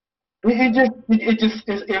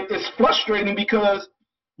 It's frustrating because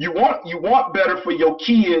you want better for your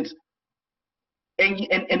kids, and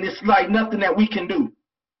it's like nothing that we can do,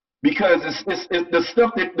 because it's the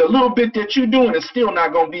stuff that the little bit that you're doing is still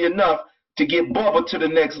not going to be enough to get Bubba to the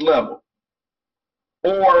next level,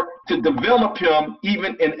 or to develop him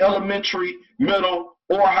even in elementary, middle,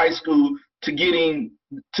 or high school to get him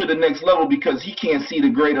to the next level, because he can't see the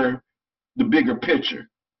bigger picture.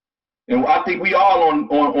 And I think we all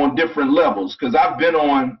on different levels, because I've been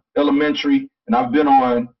on elementary and I've been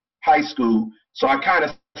on high school, so I kind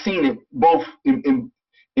of seen it both in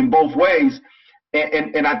both ways.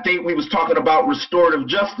 And I think we was talking about restorative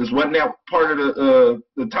justice. Wasn't that part of the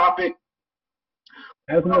topic?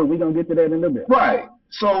 Absolutely. We're gonna get to that in a little bit. Right.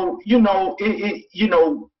 So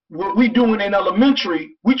what we doing in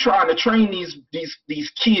elementary, we trying to train these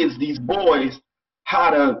kids, these boys, how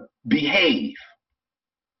to behave.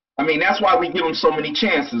 I mean, that's why we give them so many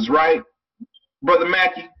chances, right, Brother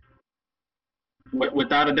Mackey?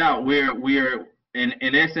 Without a doubt, we're in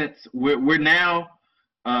essence we're now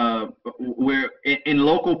we're in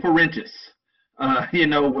local parentis.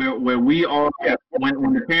 Where we are,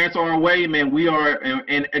 when the parents are away, man, we are,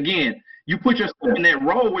 and again, you put yourself in that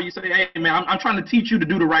role where you say, hey, man, I'm trying to teach you to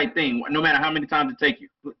do the right thing, no matter how many times it takes you.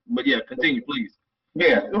 But yeah, continue, please.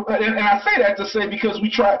 Yeah, and I say that to say, because we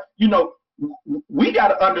try, we got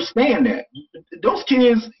to understand that those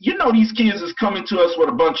kids, these kids is coming to us with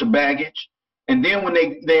a bunch of baggage. And then when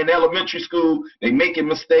they're in elementary school, they making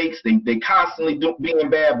mistakes. They constantly being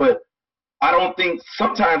bad. But I don't think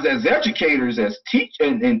sometimes as educators, as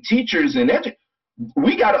teachers,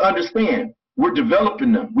 we got to understand, we're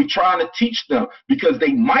developing them. We're trying to teach them, because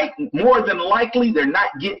they might, more than likely, they're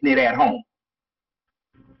not getting it at home.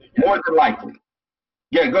 More than likely.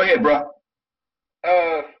 Yeah, go ahead, bro.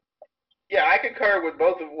 Yeah, I concur with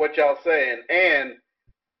both of what y'all saying, and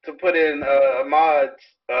to put in Ahmad's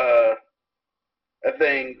a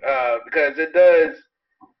thing, because it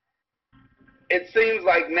seems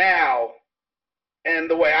like now, and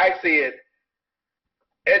the way I see it,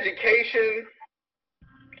 education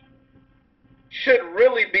should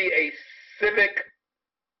really be a civic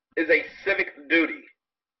duty.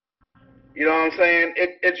 You know what I'm saying?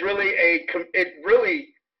 It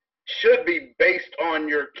really should be based on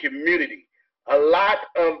your community. A lot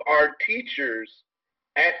of our teachers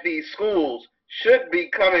at these schools should be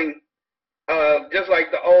coming, just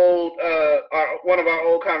like the old one of our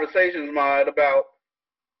old conversations, Maud, about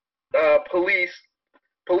the police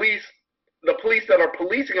that are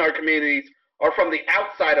policing our communities are from the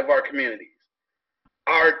outside of our communities.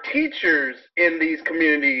 Our teachers in these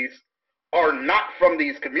communities are not from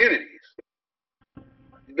these communities.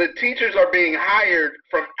 The teachers are being hired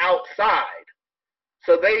from outside.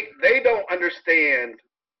 So they don't understand,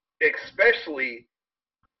 especially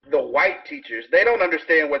the white teachers. They don't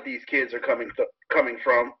understand what these kids are coming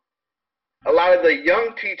from. A lot of the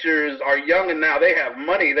young teachers are young, and now they have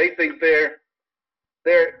money. They think they're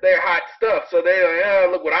hot stuff. So they're like, oh,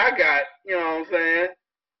 look what I got. You know what I'm saying?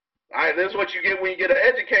 This is what you get when you get an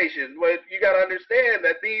education. But you got to understand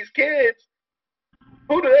that these kids,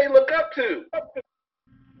 who do they look up to?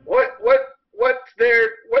 What's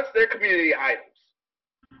their community idols?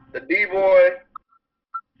 The D-boy,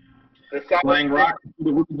 the Playing rock,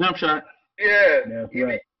 the jump shot. Yeah. That's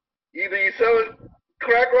right. Either you selling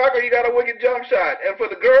crack rock or you got a wicked jump shot. And for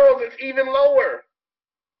the girls, it's even lower.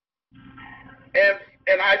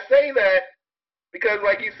 And I say that because,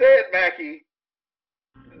 like you said, Mackey,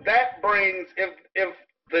 that brings, if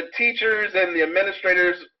the teachers and the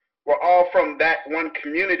administrators were all from that one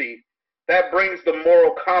community, that brings the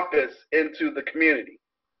moral compass into the community.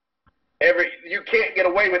 You can't get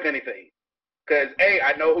away with anything. Because, A,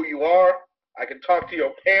 I know who you are. I can talk to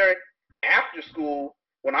your parent after school.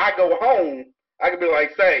 When I go home, I can be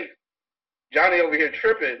like, say, Johnny over here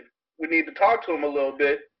tripping. We need to talk to him a little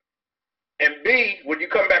bit. And B, when you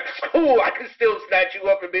come back to school, I can still snatch you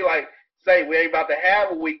up and be like, say, we ain't about to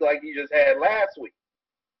have a week like you just had last week.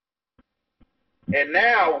 And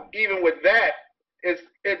now, even with that, it's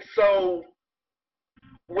so,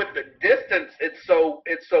 with the distance, it's so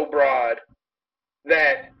broad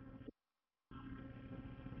that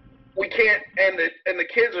we can't, and the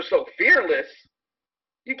kids are so fearless,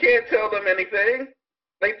 you can't tell them anything.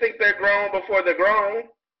 They think they're grown before they're grown.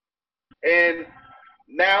 And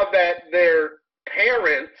now that their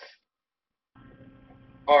parents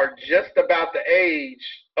are just about the age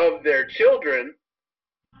of their children,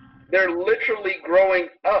 they're literally growing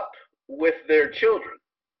up with their children.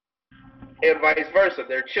 And vice versa.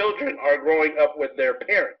 Their children are growing up with their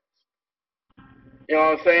parents. You know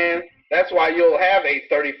what I'm saying? That's why you'll have a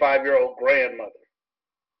 35-year-old grandmother.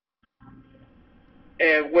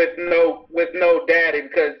 And with no daddy,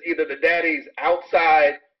 because either the daddy's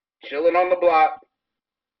outside chilling on the block,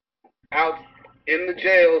 out in the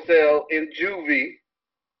jail cell, in juvie,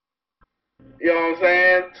 you know what I'm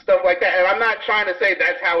saying? Stuff like that. And I'm not trying to say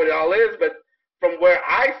that's how it all is, but from where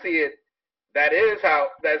I see it,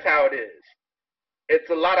 that's how it is. It's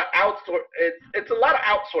a lot of it's a lot of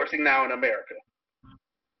outsourcing now in America,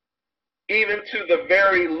 even to the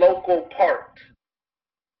very local part.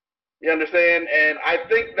 You understand? And I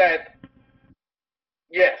think that,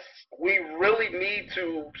 yes, we really need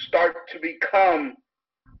to start to become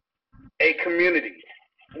a community.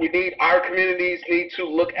 Our communities need to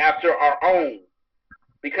look after our own,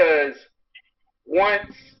 because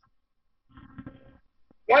once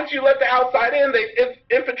you let the outside in, they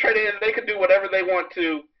infiltrate in, they can do whatever they want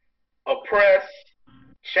to, oppress,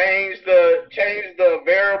 change the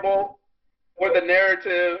variable or the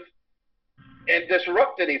narrative, and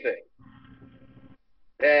disrupt anything.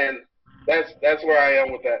 And that's where I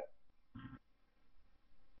am with that.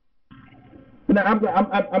 Now,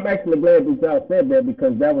 I'm actually glad that y'all said that,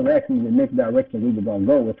 because that was actually the next direction we were going to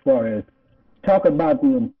go, as far as talk about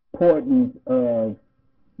the importance of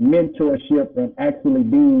mentorship and actually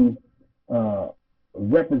being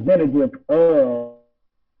representative of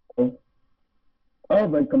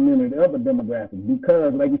a community, of a demographic.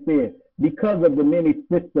 Because, like you said, because of the many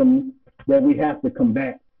systems that we have to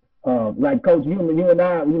combat. Like Coach, you and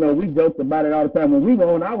I, we joked about it all the time. When we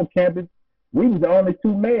were on our campus, we was the only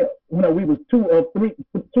two males. We was two or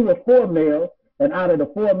four males, and out of the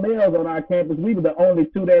four males on our campus, we were the only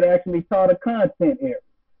two that actually taught a content area.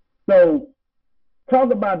 So,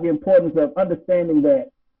 talk about the importance of understanding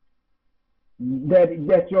that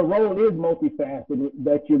your role is multifaceted,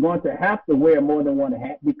 that you're going to have to wear more than one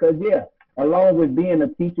hat, because along with being a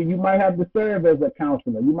teacher, you might have to serve as a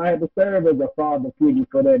counselor, you might have to serve as a father figure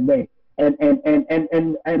for that day, and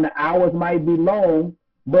the hours might be long,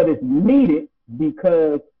 but it's needed,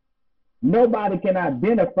 because nobody can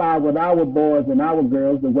identify with our boys and our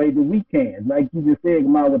girls the way that we can. Like you just said,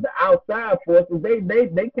 with the outside forces,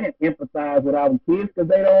 they can't empathize with our kids, because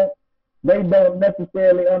they don't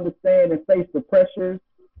necessarily understand and face the pressures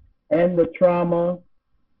and the trauma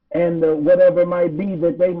and the whatever it might be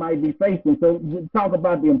that they might be facing. So talk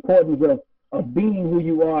about the importance of being who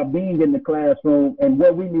you are, being in the classroom, and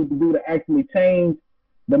what we need to do to actually change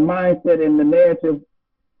the mindset and the narrative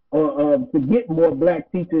to get more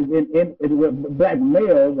black teachers in black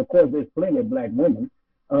males. Of course, there's plenty of black women,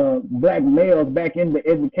 black males back in the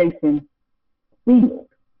education field.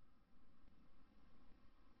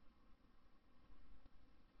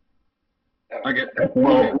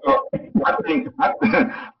 Well, I think.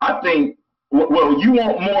 Well, you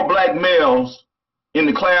want more black males in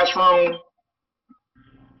the classroom.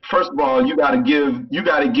 First of all, you got to give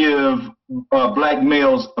black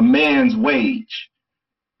males a man's wage,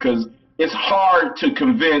 because it's hard to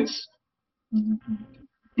convince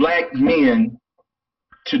black men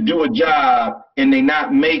to do a job and they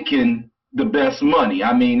not making the best money.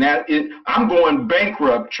 I mean, I'm going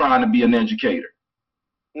bankrupt trying to be an educator.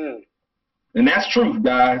 And that's truth,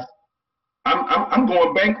 guys. I'm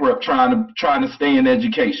going bankrupt trying to stay in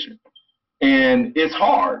education, and it's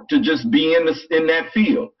hard to just be in that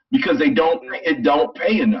field, because it don't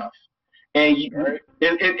pay enough. And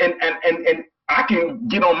and I can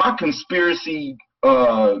get on my conspiracy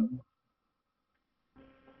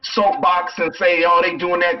soapbox and say, oh, they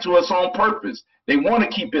doing that to us on purpose. They want to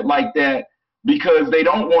keep it like that because they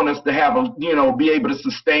don't want us to have be able to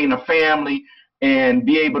sustain a family and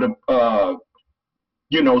be able to,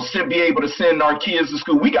 be able to send our kids to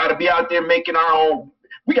school. We got to be out there making our own.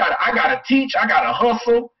 I got to teach. I got to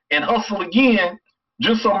hustle and hustle again,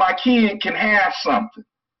 just so my kid can have something.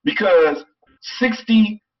 Because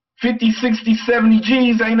 50, 60, 70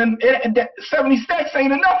 G's 70 stacks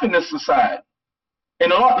ain't enough in this society.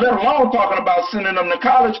 And let alone talking about sending them to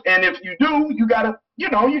college. And if you do, you gotta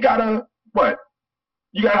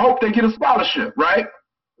hope they get a scholarship, right?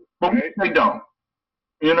 But they don't.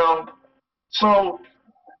 You know, so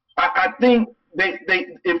I think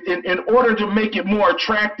in order to make it more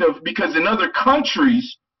attractive, because in other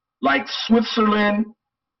countries like Switzerland,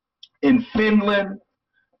 in Finland,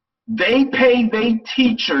 they pay their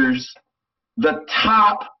teachers the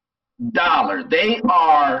top dollar. They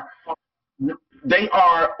are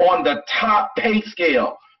on the top pay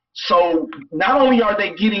scale. So not only are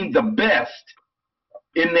they getting the best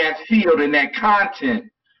in that field, in that content,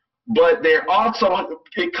 but they're also,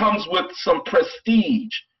 it comes with some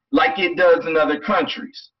prestige like it does in other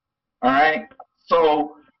countries. All right.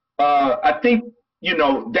 So I think,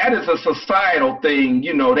 that is a societal thing.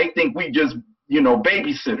 They think we just,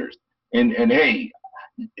 babysitters. And hey,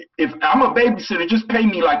 if I'm a babysitter, just pay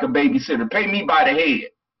me like a babysitter. Pay me by the head.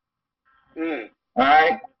 All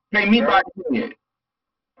right? Pay me by the head.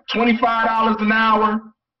 $25 an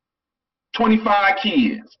hour, 25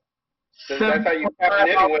 kids. That's how you happen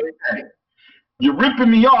anyway. You're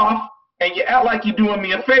ripping me off, and you act like you're doing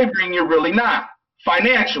me a favor, and you're really not.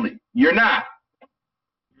 Financially, you're not.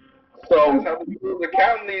 So that's how we're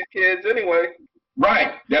counting these kids anyway.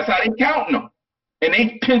 Right. That's how they counting them. And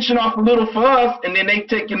they pinching off a little for us, and then they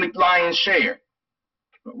taking the lion's share.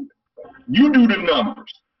 You do the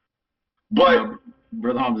numbers. But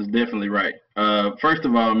Brother Holmes is definitely right. First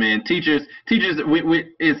of all, man, teachers,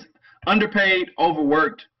 is underpaid,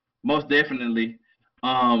 overworked, most definitely.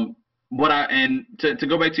 To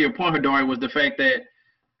go back to your point, Hadari, was the fact that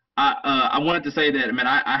I wanted to say that, man,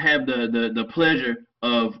 I have the pleasure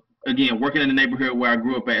of, again, working in the neighborhood where I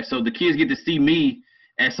grew up at. So the kids get to see me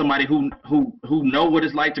as somebody who know what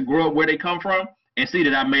it's like to grow up where they come from, and see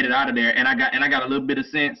that I made it out of there, and I got a little bit of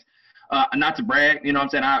sense. Not to brag, you know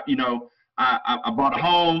what I'm saying? I bought a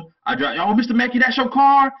home. I drive. Oh, Mr. Mackey, that's your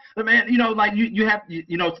car, man. Like you have,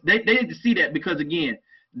 they need to see that, because again,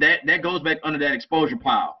 that goes back under that exposure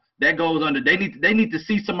pile. That goes under. They need to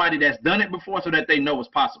see somebody that's done it before, so that they know it's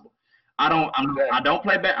possible. I don't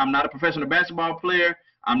play back. I'm not a professional basketball player.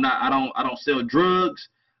 I don't sell drugs.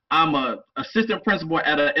 I'm a assistant principal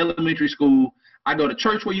at an elementary school. I go to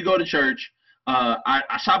church where you go to church.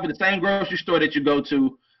 I shop at the same grocery store that you go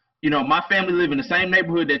to. My family live in the same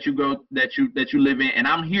neighborhood that you live in, and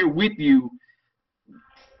I'm here with you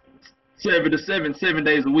 7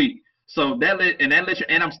 days a week. So and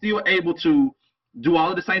I'm still able to do all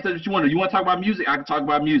of the same stuff that you want to do. You want to talk about music? I can talk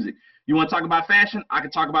about music. You want to talk about fashion? I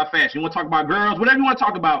can talk about fashion. You want to talk about girls? Whatever you want to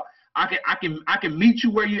talk about, I can meet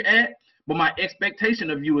you where you're at, but my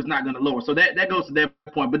expectation of you is not going to lower. So that goes to that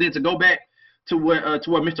point. But then to go back to what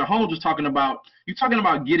Mr. Holmes was talking about, you're talking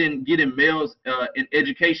about getting males in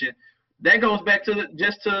education. That goes back to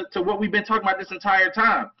what we've been talking about this entire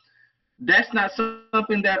time. That's not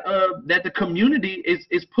something that the community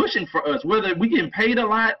is pushing for us. Whether we getting paid a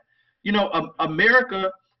lot,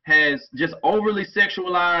 America has just overly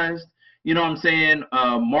sexualized, what I'm saying,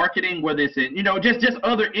 marketing, whether it's in, just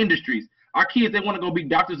other industries. Our kids, they want to go be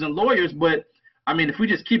doctors and lawyers, but I mean, if we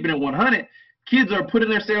just keep it at 100, kids are putting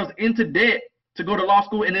themselves into debt to go to law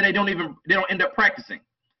school, and then they don't end up practicing,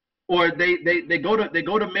 or they go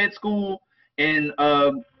to med school, and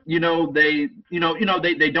they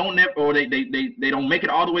don't make it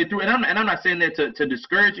all the way through. And I'm not saying that to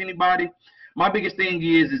discourage anybody. My biggest thing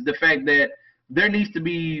is the fact that there needs to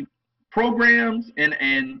be programs,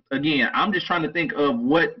 and again, I'm just trying to think of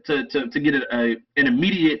what to get an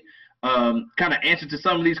immediate kind of answer to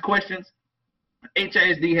some of these questions.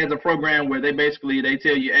 HISD has a program where they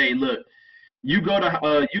tell you, hey, look, you go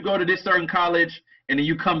to this certain college, and then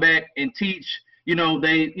you come back and teach.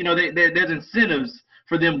 There's incentives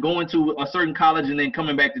for them going to a certain college and then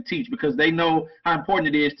coming back to teach, because they know how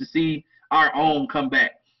important it is to see our own come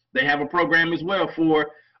back. They have a program as well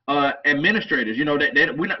for administrators.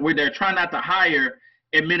 They're trying not to hire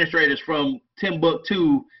administrators from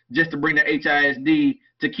Timbuktu just to bring the HISD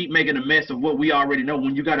to keep making a mess of what we already know.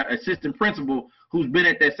 When you got an assistant principal who's been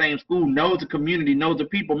at that same school, knows the community, knows the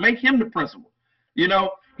people, make him the principal. He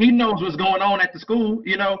knows what's going on at the school.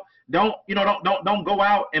 Don't go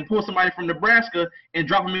out and pull somebody from Nebraska and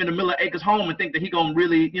drop him in the middle of Acres Home and think that he gonna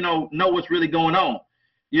really, know what's really going on.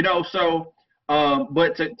 So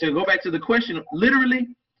but to go back to the question, literally,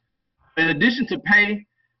 in addition to pay,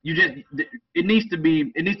 it needs to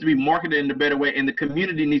be marketed in a better way, and the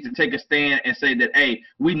community needs to take a stand and say that, hey,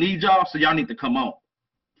 we need y'all, so y'all need to come on,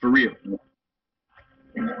 for real.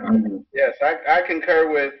 Yes, I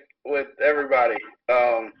concur with everybody.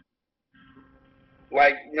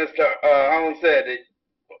 Like Mr. Holmes said,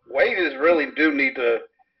 wages really do need to,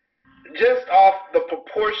 just off the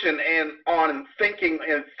proportion and on thinking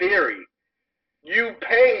in theory, you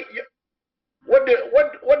pay. What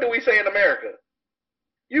do we say in America?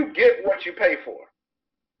 You get what you pay for.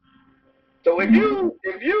 So if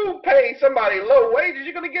you pay somebody low wages,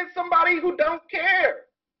 you're gonna get somebody who don't care,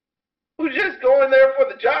 who's just going there for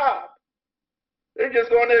the job. They're just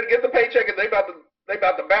going there to get the paycheck and they about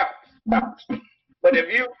to bounce. But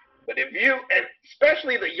if you, and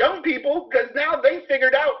especially the young people, because now they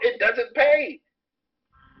figured out it doesn't pay.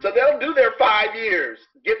 So they'll do their 5 years,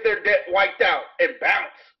 get their debt wiped out, and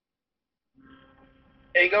bounce,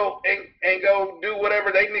 and go do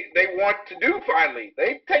whatever they want to do. Finally,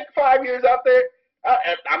 they take 5 years out there.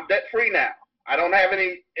 I'm debt free now. I don't have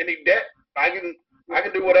any debt. I can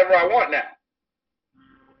do whatever I want now.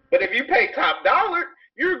 But if you pay top dollar,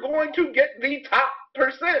 you're going to get the top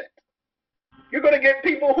percent. You're going to get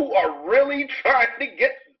people who are really trying to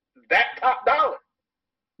get that top dollar.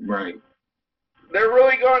 Right. They're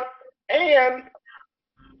really going, and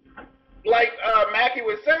like Mackey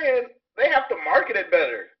was saying, they have to market it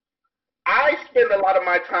better. I spend a lot of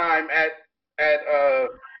my time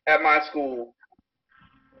at my school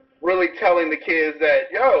really telling the kids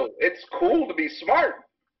that, yo, it's cool to be smart.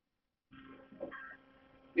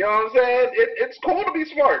 You know what I'm saying? It's cool to be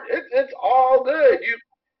smart. It's all good.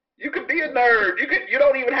 You could be a nerd. You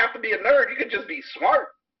don't even have to be a nerd. You could just be smart.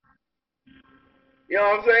 You know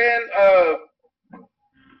what I'm saying?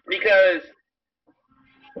 Because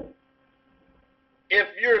if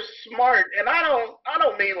you're smart, and I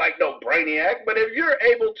don't mean like no brainiac, but if you're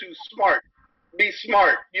able to be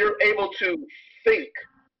smart, you're able to think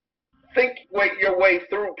your way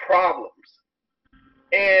through problems.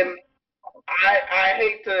 And I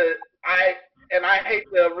hate to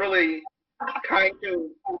really kind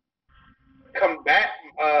of combat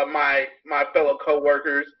my fellow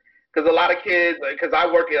coworkers, because a lot of kids, because I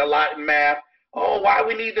work a lot in math. Oh, why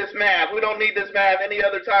we need this math? We don't need this math any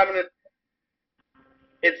other time. And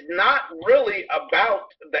it's not really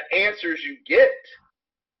about the answers you get.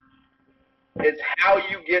 It's how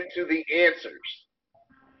you get to the answers.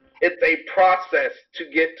 It's a process to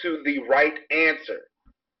get to the right answer.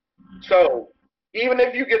 So even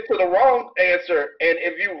if you get to the wrong answer, and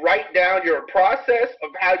if you write down your process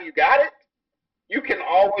of how you got it, you can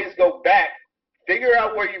always go back, figure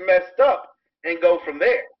out where you messed up, and go from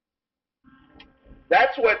there.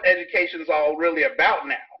 That's what education's all really about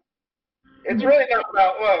now. It's really not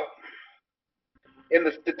about, well, in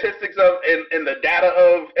the statistics of, in the data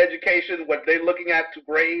of education, what they're looking at to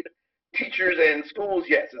grade teachers and schools,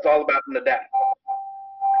 yes, it's all about in the data.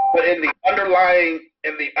 But in the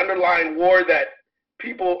underlying war that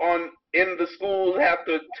people in the schools have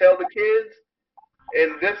to tell the kids,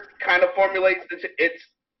 and this kind of formulates,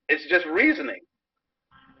 it's just reasoning.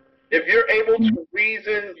 If you're able to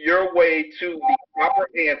reason your way to the proper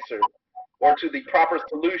answer or to the proper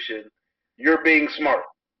solution, you're being smart.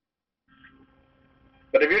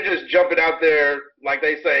 But if you're just jumping out there, like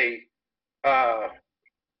they say,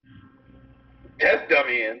 test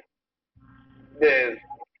dummying, then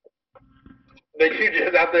you're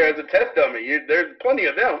just out there as a test dummy. There's plenty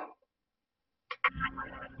of them.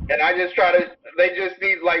 And they just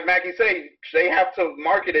need, like Mackey said, they have to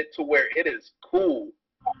market it to where it is cool.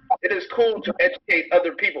 It is cool to educate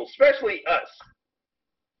other people, especially us.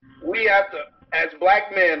 We have to, as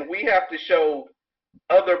black men, we have to show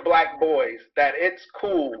other black boys that it's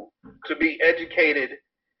cool to be educated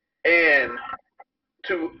and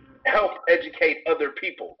to help educate other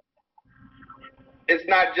people. It's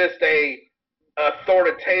not just a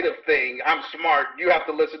authoritative thing. I'm smart. You have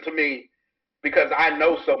to listen to me because I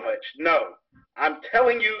know so much. No, I'm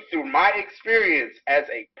telling you through my experience as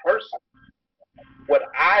a person what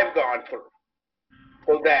I've gone through,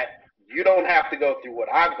 so that you don't have to go through what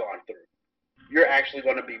I've gone through. You're actually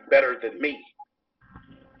going to be better than me.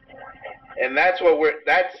 And that's what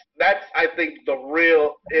that's I think the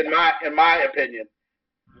real, in my opinion,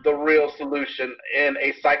 the real solution in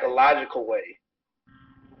a psychological way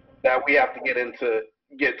that we have to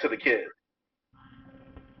get to the kids.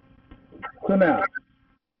 So now,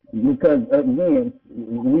 because again,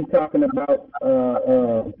 we talking about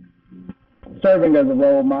serving as a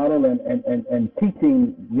role model and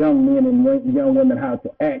teaching young men and young women how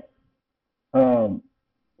to act.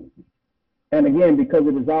 And again, because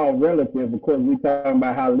it is all relative, of course, we're talking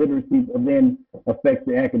about how literacy then affects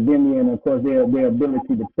the academia, and of course their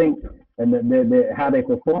ability to think, and how they're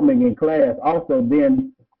performing in class also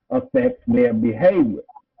then affects their behavior.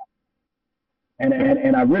 And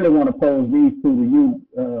I really want to pose these two to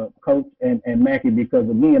you, Coach and Mackey, because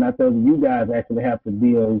again, I told you guys actually have to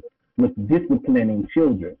deal with disciplining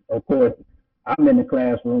children. Of course, I'm in the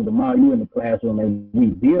classroom, tomorrow you in the classroom, and we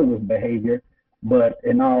deal with behavior, but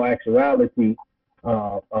in all actuality,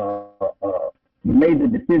 major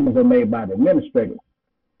decisions are made by the administrators.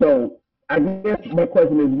 So I guess my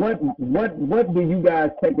question is, what do you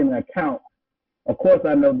guys take into account? Of course,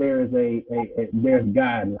 I know there's there's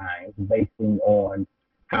guidelines based on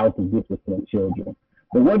how to discipline children.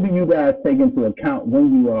 But what do you guys take into account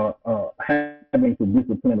when you are having to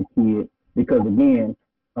discipline a kid? Because again,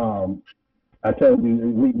 I told you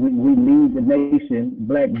we lead the nation.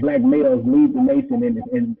 Black males lead the nation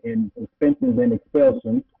in suspensions and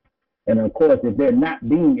expulsions. And of course, if they're not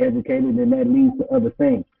being educated, then that leads to other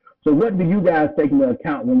things. So what do you guys take into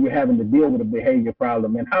account when you're having to deal with a behavior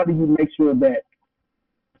problem? And how do you make sure that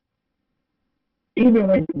even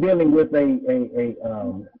when you're dealing with a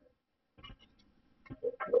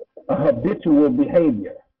habitual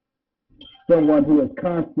behavior, someone who is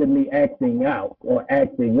constantly acting out or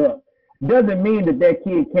acting up, doesn't mean that that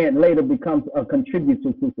kid can't later become a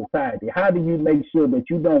contributor to society. How do you make sure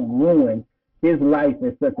that you don't ruin his life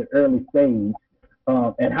at such an early stage?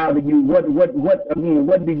 And how do you what do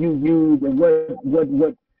you use, and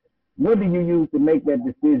what do you use to make that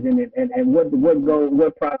decision, and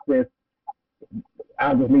what process?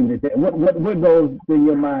 I'll just leave it at that. What goes through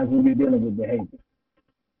your minds when you're dealing with behavior?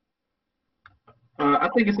 I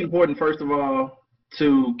think it's important, first of all,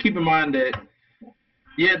 to keep in mind that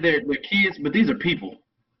yeah, they're kids, but these are people.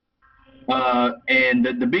 And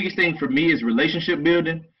the biggest thing for me is relationship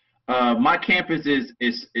building. My campus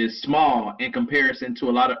is small in comparison to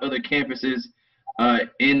a lot of other campuses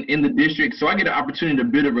in the district, so I get an opportunity to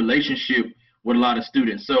build a relationship with a lot of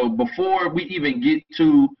students. So before we even get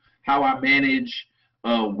to how I manage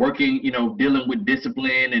working, dealing with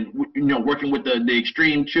discipline and working with the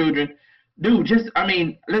extreme children, dude,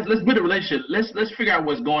 let's build a relationship. Let's figure out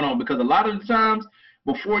what's going on, because a lot of the times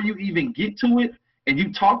before you even get to it and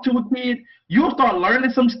you talk to a kid, you'll start learning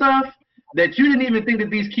some stuff that you didn't even think that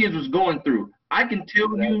these kids was going through. I can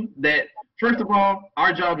tell you that, first of all,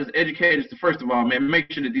 our job as educators to, first of all, man, make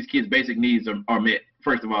sure that these kids' basic needs are met.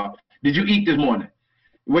 First of all, did you eat this morning?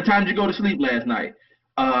 What time did you go to sleep last night?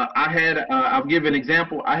 I'll give an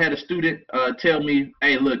example. I had a student tell me,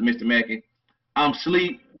 hey, look, Mr. Mackey, I'm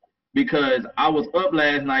asleep because I was up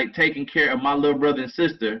last night taking care of my little brother and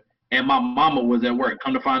sister, and my mama was at work.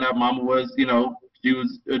 Come to find out, mama was, she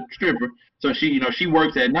was a stripper. So she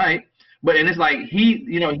works at night. And it's like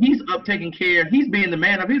he's up taking care, he's being the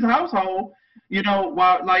man of his household,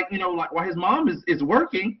 while his mom is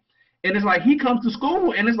working. And it's like he comes to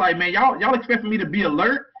school and it's like, man, y'all expect me to be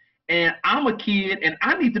alert, and I'm a kid and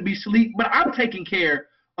I need to be asleep, but I'm taking care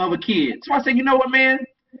of a kid. So I said, you know what, man?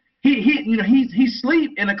 He's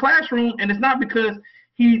asleep in a classroom, and it's not because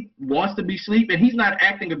he wants to be asleep, and he's not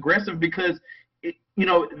acting aggressive because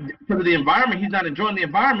because of the environment, he's not enjoying the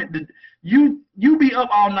environment. You be up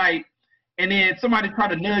all night, and then somebody try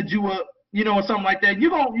to nudge you up, or something like that, you're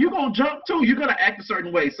gonna jump too. You're gonna act a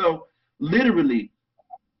certain way. So literally,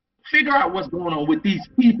 figure out what's going on with these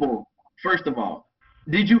people. First of all,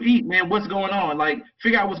 did you eat, man? What's going on? Like,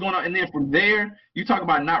 figure out what's going on, and then from there, you talk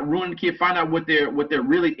about not ruining the kid. Find out what they're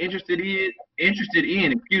really interested in,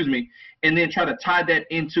 and then try to tie that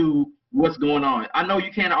into what's going on. I know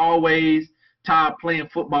you can't always tie playing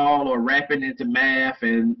football or rapping into math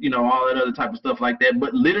and all that other type of stuff like that,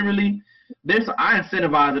 but literally, I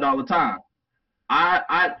incentivize it all the time.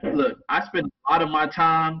 I spend a lot of my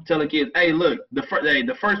time telling kids, hey, look, the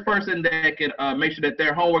first person that can make sure that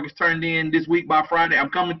their homework is turned in this week by Friday, I'm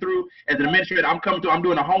coming through as an administrator. I'm coming through. I'm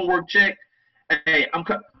doing a homework check. Hey,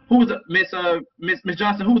 who was Miss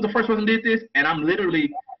Johnson? Who was the first person that did this? And I'm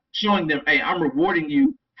literally showing them, hey, I'm rewarding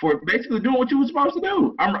you for basically doing what you were supposed to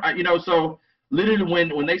do. So literally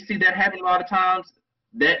when they see that happen a lot of times,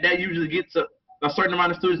 that usually gets a certain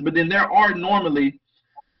amount of students. But then there are normally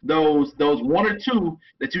those one or two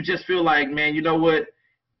that you just feel like, man, you know what,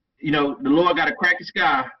 the Lord got to crack the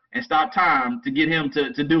sky and stop time to get him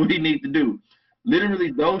to do what he needs to do.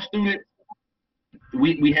 Literally, those students,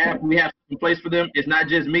 we have some place for them. It's not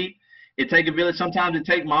just me. It take a village. Sometimes it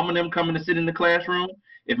take mom and them coming to sit in the classroom.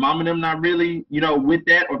 If mom and them not really, with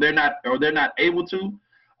that, or they're not able to,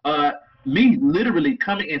 me literally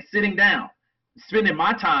coming and sitting down, spending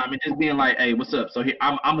my time and just being like, hey, what's up? So here,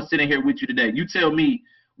 I'm gonna sit in here with you today. You tell me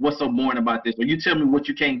what's so boring about this, or you tell me what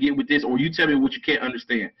you can't get with this, or you tell me what you can't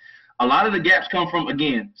understand. A lot of the gaps come from,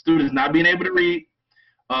 again, students not being able to read,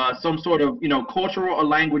 some sort of cultural or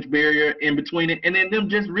language barrier in between it, and then them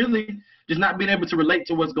just not being able to relate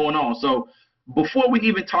to what's going on. So before we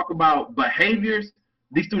even talk about behaviors,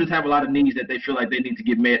 these students have a lot of needs that they feel like they need to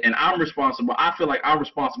get met, and I feel like I'm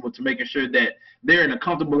responsible to making sure that they're in a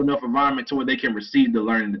comfortable enough environment to where they can receive the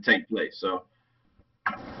learning to take place. So,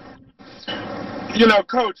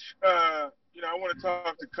 Coach, I want to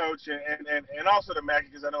talk to Coach and also to Mackey,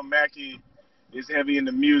 because I know Mackey is heavy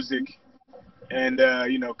into music. and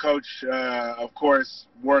coach, of course,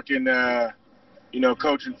 working,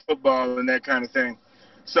 coaching football and that kind of thing.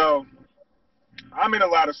 So I'm in a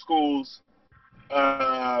lot of schools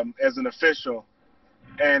as an official,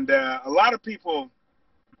 and a lot of people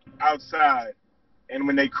outside, and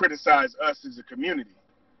when they criticize us as a community,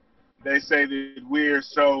 they say that we're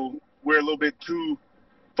a little bit too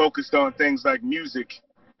focused on things like music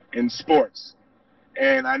and sports.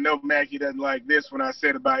 And I know Mackey doesn't like this when I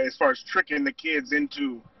said about as far as tricking the kids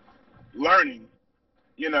into learning.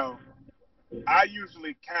 You know, I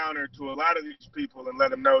usually counter to a lot of these people and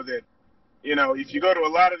let them know that, if you go to a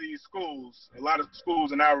lot of these schools, a lot of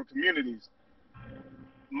schools in our communities,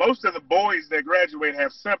 most of the boys that graduate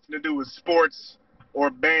have something to do with sports or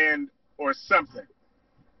band or something.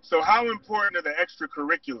 So how important are the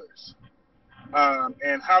extracurriculars?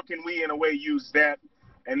 And how can we, in a way, use that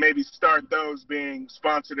and maybe start those being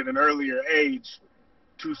sponsored at an earlier age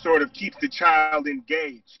to sort of keep the child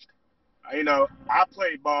engaged? I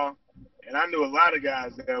played ball, and I knew a lot of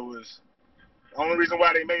guys that was the only reason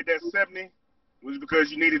why they made that 70 was because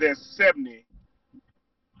you needed that 70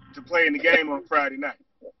 to play in the game on Friday night.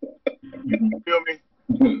 You feel me?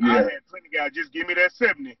 Yeah. I had plenty of guys, just give me that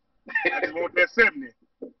 70. I just want that 70.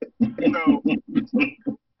 So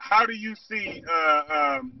how do you see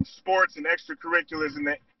sports and extracurriculars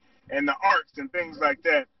and the arts and things like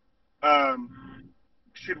that?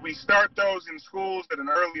 Should we start those in schools at an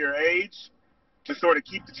earlier age to sort of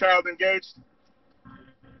keep the child engaged?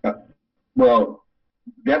 Well,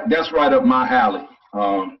 that's right up my alley.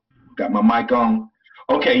 Got my mic on.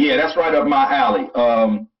 Okay, yeah, that's right up my alley.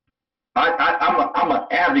 I'm an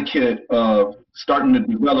advocate of starting to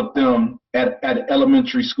develop them at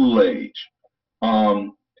elementary school age,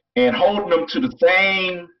 and holding them to the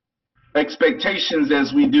same expectations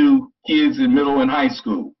as we do kids in middle and high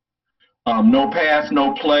school. No pass,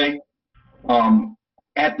 no play.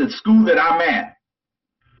 At the school that I'm at,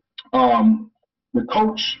 the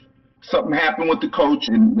coach, something happened with the coach,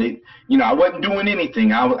 and I wasn't doing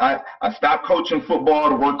anything. I stopped coaching football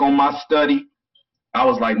to work on my study. I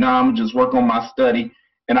was like, nah, I'm just work on my study.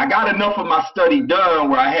 And I got enough of my study done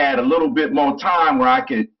where I had a little bit more time where I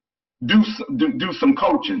could do some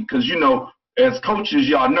coaching. Because, as coaches,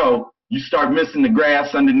 y'all know, you start missing the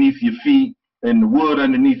grass underneath your feet and the wood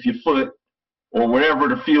underneath your foot, or wherever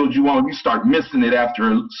the field you on, you start missing it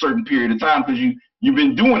after a certain period of time because you've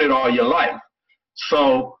been doing it all your life.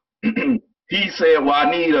 So he said, well,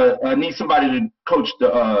 I need somebody to coach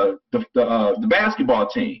the basketball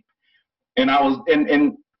team. And I was,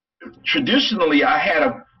 and traditionally I had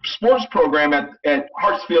a sports program at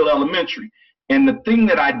Hartsfield Elementary. And the thing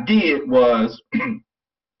that I did was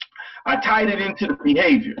I tied it into the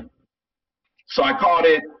behavior. So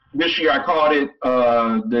this year I called it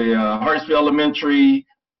the Hartsfield Elementary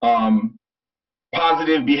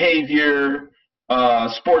Positive Behavior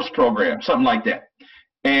Sports Program, something like that.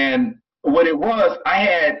 And what it was, I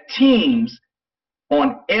had teams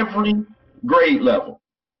on every grade level,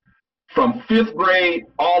 from 5th grade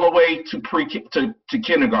all the way to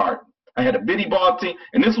kindergarten. I had a bitty ball team,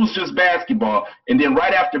 and this was just basketball. And then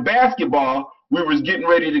right after basketball, we was getting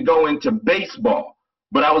ready to go into baseball.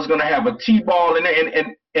 But I was going to have a t-ball, and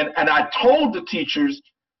I told the teachers,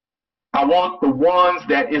 I want the ones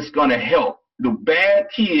that it's going to help, the bad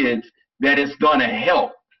kids that it's going to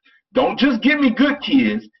help. Don't just give me good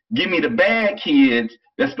kids. Give me the bad kids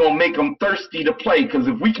that's going to make them thirsty to play. Because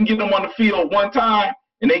if we can get them on the field one time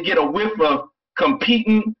and they get a whiff of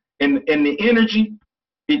competing and the energy,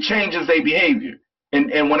 it changes their behavior.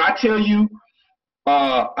 And when I tell you,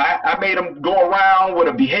 I made them go around with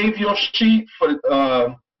a behavioral sheet for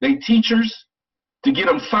their teachers to get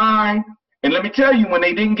them signed. And let me tell you, when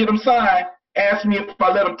they didn't get them signed, ask me if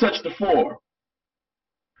I let them touch the floor.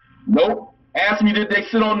 Nope. Ask me did they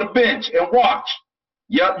sit on the bench and watch.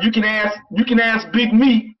 Yep. You can ask Big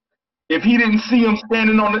Meat if he didn't see him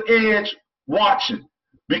standing on the edge watching,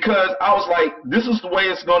 because I was like, this is the way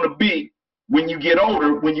it's going to be when you get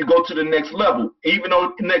older, when you go to the next level, even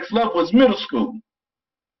though the next level is middle school.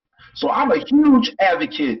 So I'm a huge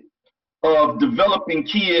advocate of developing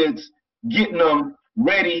kids, getting them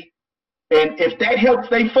ready. And if that helps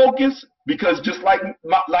they focus, because just like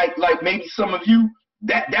maybe some of you,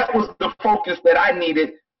 that was the focus that I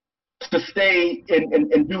needed to stay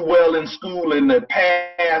and do well in school in the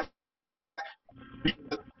past.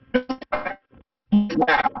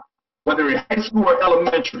 Now, whether it's high school or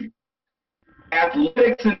elementary,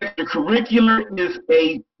 athletics and extracurricular is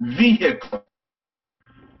a vehicle.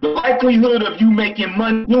 The likelihood of you making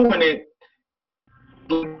money doing it,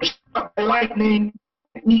 lightning,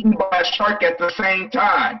 eaten by a shark at the same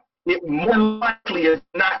time, it more likely is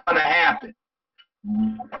not going to happen.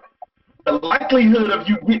 the likelihood of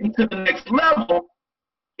you getting to the next level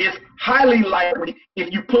is highly likely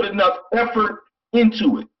if you put enough effort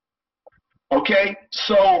into it. Okay?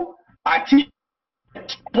 So I teach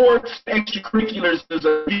sports extracurriculars is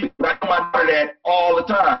a I tell my daughter that all the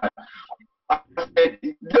time. I said,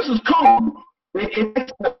 this is cool.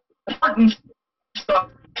 It's the important stuff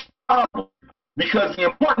because the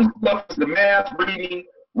important stuff is the math, reading,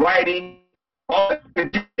 writing, all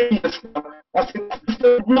the stuff. I said, this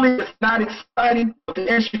really is not exciting, but the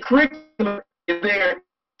extracurricular is there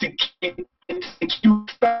to keep you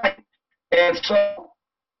excited. And so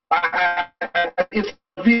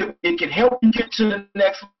it can help you get to the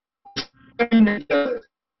next level.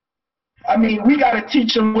 I mean, we got to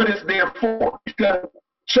teach them what it's there for, because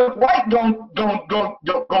Chuck White don't have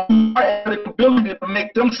the ability to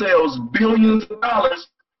make themselves billions of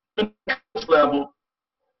dollars at this level.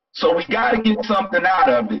 So we got to get something out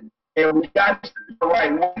of it, and we got to do it the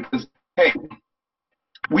right way, because hey,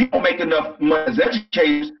 we don't make enough money as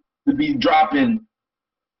educators to be dropping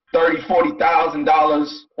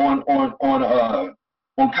 $30,000-$40,000 on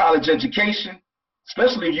college education.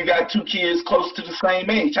 Especially if you got two kids close to the same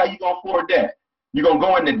age. How you gonna afford that? You gonna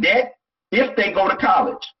go into debt if they go to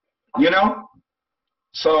college, you know?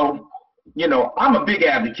 So, you know, I'm a big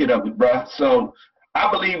advocate of it, bruh. So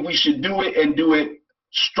I believe we should do it and do it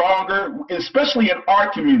stronger, especially in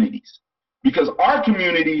our communities, because our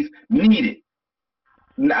communities need it.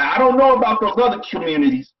 Now, I don't know about those other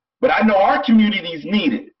communities, but I know our communities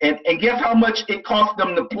need it. And guess how much it costs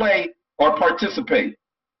them to play or participate?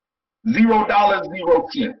 $0, 0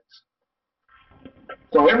 cents.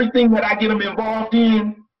 So everything that I get them involved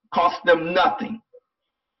in costs them nothing.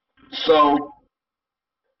 So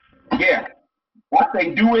yeah, I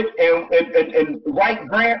say do it and write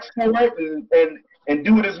grants for it and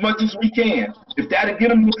do it as much as we can. If that'll get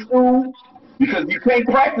them to school, because you can't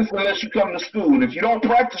practice unless you come to school, and if you don't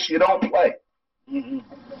practice, you don't play. Mm-hmm.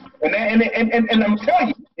 And I'm telling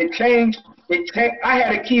you, it changed. I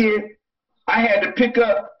had a kid. I had to pick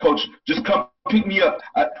up, coach, just come pick me up.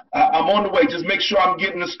 I'm on the way. Just make sure I'm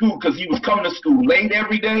getting to school, because he was coming to school late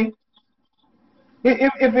every day.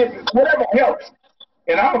 If it, whatever helps.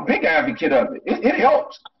 And I'm a big advocate of it. It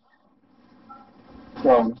helps.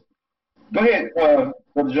 So, go ahead, Brother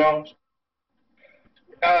Jones.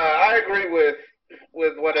 I agree with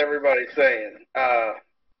what everybody's saying. When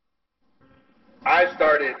I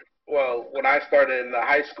started in the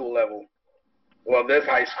high school level, this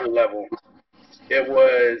high school level, it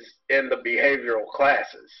was in the behavioral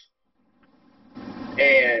classes.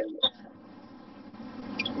 And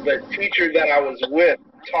the teacher that I was with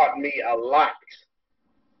taught me a lot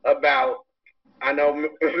about, I know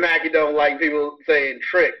Mackey don't like people saying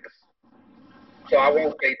tricks, so I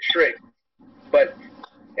won't say tricks, but,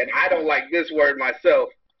 and I don't like this word myself,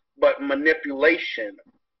 but manipulation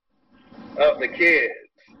of the kids.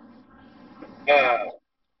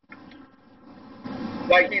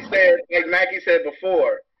 Like Mackey said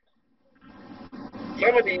before,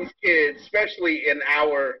 some of these kids, especially in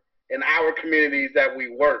our communities that we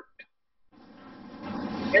worked,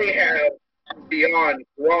 they have beyond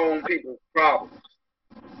grown people's problems.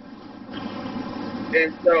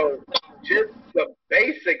 And so just the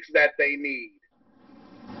basics that they need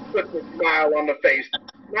puts a smile on the face.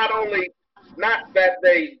 Not that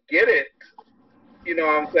they get it, you know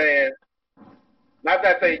what I'm saying? Not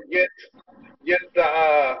that they get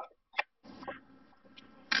the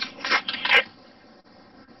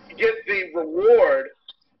reward,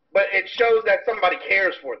 but it shows that somebody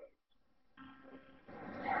cares for them.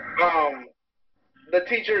 The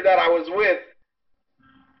teacher that I was with,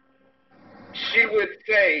 she would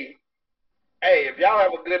say, hey, if y'all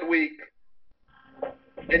have a good week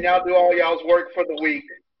and y'all do all y'all's work for the week,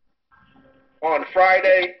 on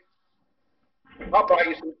Friday, I'll buy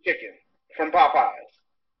you some chicken from Popeyes.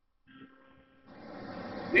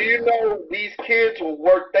 Do you know these kids will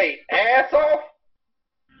work their ass off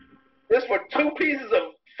just for 2 pieces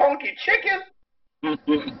of funky chicken? And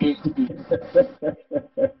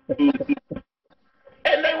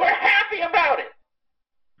they were happy about it.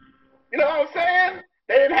 You know what I'm saying?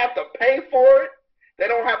 They didn't have to pay for it. They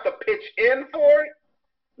don't have to pitch in for it.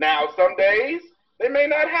 Now, some days, they may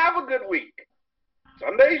not have a good week.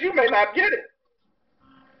 Some days you may not get it.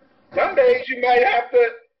 Some days you might have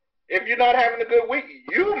to, if you're not having a good week,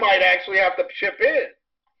 you might actually have to chip in.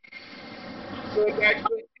 So it's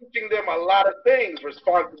actually teaching them a lot of things: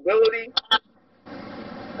 responsibility,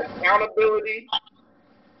 accountability,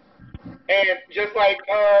 and just like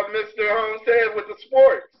Mr. Holmes said with the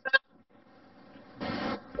sports,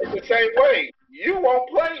 it's the same way. You won't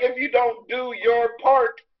play if you don't do your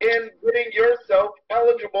part in getting yourself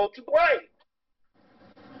eligible to play.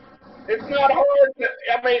 It's not hard.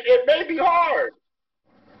 It may be hard,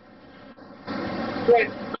 but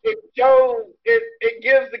it shows, it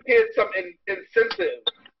gives the kids some incentive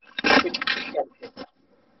to do something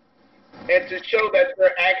and to show that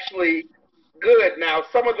they're actually good. Now,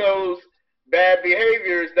 some of those bad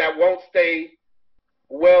behaviors that won't stay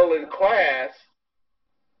well in class,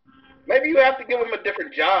 maybe you have to give them a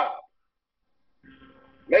different job.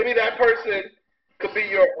 Maybe that person could be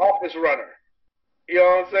your office runner. You know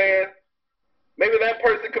what I'm saying? Maybe that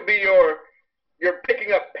person could be your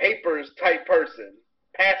picking up papers type person,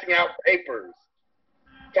 passing out papers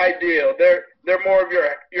type deal. They're more of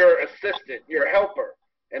your assistant, your helper,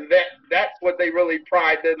 and that's what they really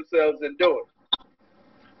pride themselves in doing.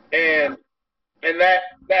 And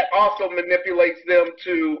that also manipulates them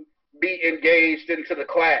to be engaged into the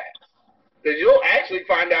class, because you'll actually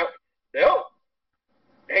find out they'll,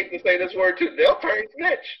 I hate to say this word too, they'll turn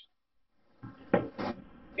snitch.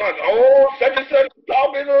 Like, oh, such and such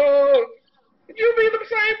talking, you'll be the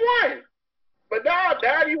same way. But now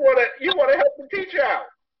you wanna help the teacher out,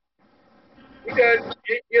 because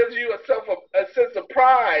it gives you a sense of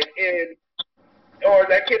pride in, or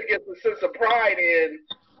that kid gets a sense of pride in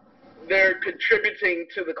they're contributing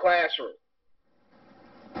to the classroom.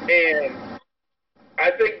 And I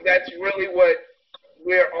think that's really what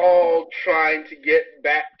we're all trying to get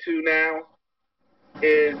back to now,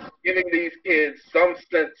 is giving these kids some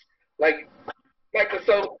sense, like the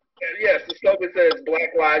slogan says,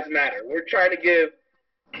 Black Lives Matter. We're trying to give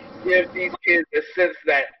these kids a sense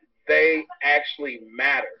that they actually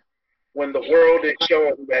matter when the world is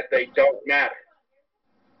showing that they don't matter.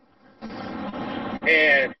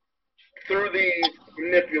 And through these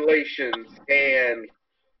manipulations and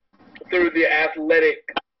through the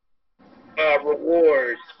athletic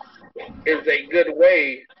rewards is a good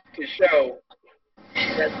way to show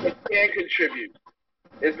that they can contribute.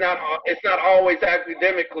 It's not always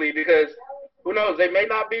academically, because who knows, they may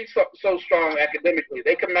not be so strong academically.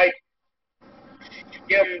 They might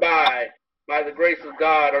skim by the grace of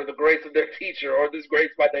God, or the grace of their teacher, or this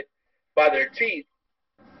grace by their teeth.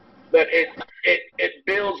 But it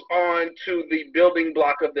builds on to the building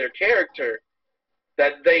block of their character,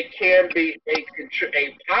 that they can be a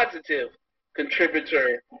positive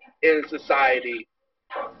contributor in society,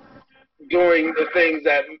 doing the things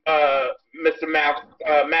that Mr.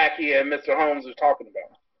 Mackey and Mr. Holmes are talking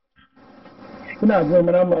about. Now,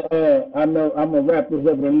 gentlemen, I'm gonna wrap this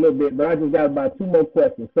up in a little bit, but I just got about 2 more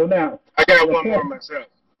questions. So now, I got one more myself.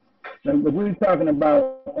 We're talking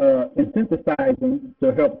about incentivizing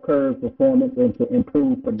to help curb performance and to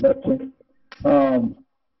improve production.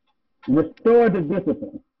 Restorative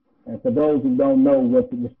discipline. And for those who don't know what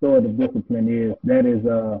the restorative discipline is, that is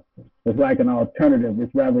it's like an alternative.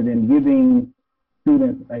 It's rather than giving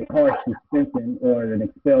students a harsh suspension or an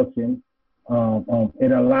expulsion,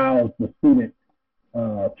 it allows the student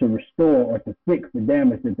to restore or to fix the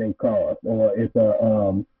damage that they caused, or it's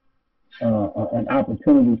an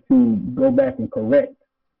opportunity to go back and correct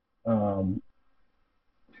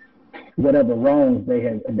whatever wrongs they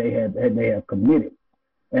have committed.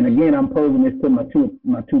 And again, I'm posing this to my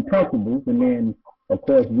two principals, and then of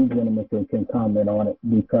course you gentlemen can comment on it,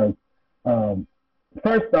 because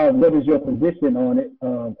first off, what is your position on it?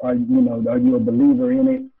 Are you a believer in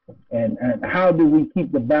it? And how do we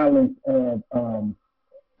keep the balance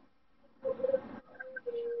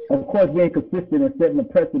of course, being consistent and setting a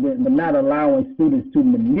precedent, but not allowing students to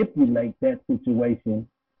manipulate that situation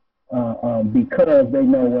because they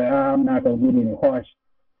know, well, I'm not going to get any harsh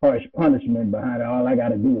punishment behind it. All I got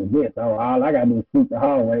to do is this. Or all I got to do is sweep the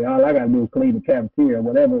hallway. All I got to do is clean the cafeteria.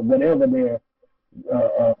 Whatever their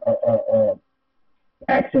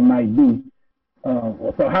action might be.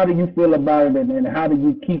 So how do you feel about it, and how do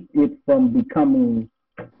you keep it from becoming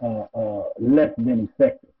less than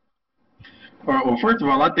effective? Well, first of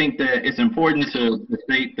all, I think that it's important to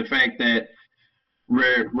state the fact that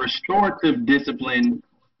restorative discipline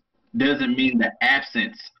doesn't mean the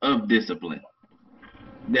absence of discipline.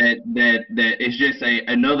 That it's just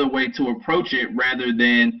another way to approach it, rather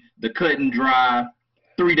than the cut and dry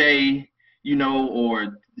 3-day,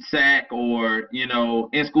 or sack, or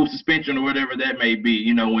in school suspension, or whatever that may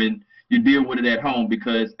be. When you deal with it at home,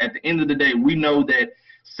 because at the end of the day, we know that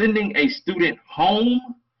sending a student home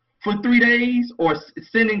for 3 days, or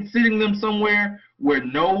sitting them somewhere where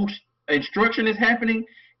no instruction is happening,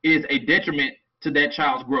 is a detriment to that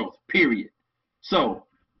child's growth, period. So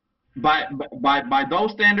by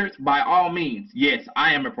those standards, by all means, yes,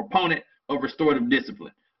 I am a proponent of restorative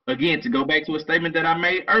discipline. Again, to go back to a statement that I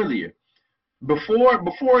made earlier,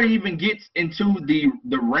 before it even gets into the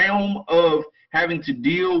realm of having to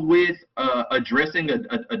deal with addressing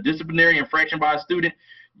a disciplinary infraction by a student,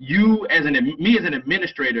 me as an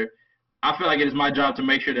administrator, I feel like it is my job to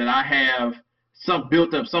make sure that I have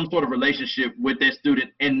built up some sort of relationship with that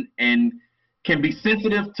student and can be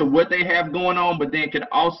sensitive to what they have going on, but then can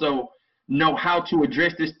also know how to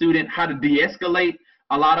address this student, how to de-escalate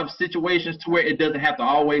a lot of situations to where it doesn't have to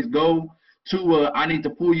always go to I need to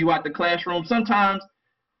pull you out the classroom. Sometimes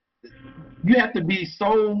you have to be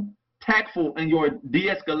so tactful in your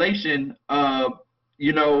de-escalation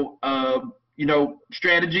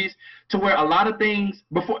strategies to where a lot of things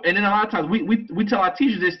before, and then a lot of times we tell our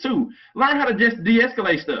teachers this too, learn how to just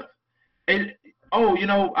de-escalate stuff. And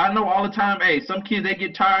I know all the time, hey, some kids, they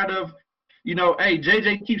get tired of, hey,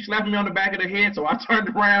 JJ keeps slapping me on the back of the head, so I turned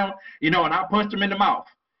around, and I punched him in the mouth.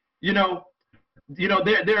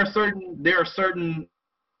 There are certain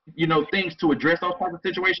things to address those types of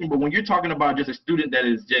situations, but when you're talking about just a student that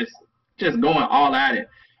is just going all at it,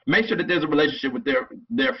 make sure that there's a relationship with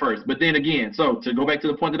there first. But then again, so to go back to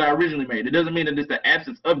the point that I originally made, it doesn't mean that it's the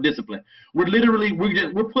absence of discipline. We're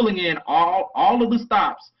pulling in all of the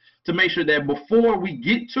stops to make sure that before we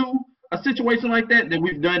get to a situation like that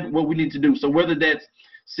we've done what we need to do. So whether that's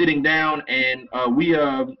sitting down and we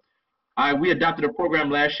adopted a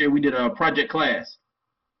program last year. We did a project class,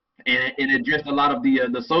 and it addressed a lot of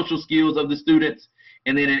the social skills of the students,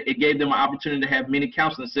 and then it gave them an opportunity to have many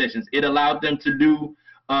counseling sessions. It allowed them to do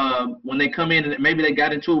when they come in and maybe they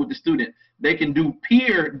got into it with the student, they can do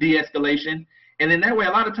peer de-escalation, and then that way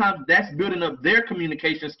a lot of times that's building up their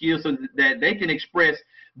communication skills so that they can express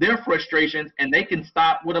their frustrations and they can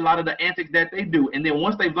stop with a lot of the antics that they do. And then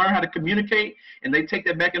once they've learned how to communicate and they take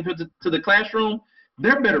that back into the classroom,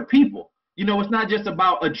 they're better people. It's not just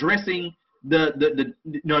about addressing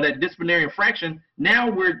that disciplinary infraction. Now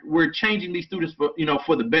we're changing these students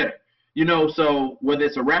for the better. So whether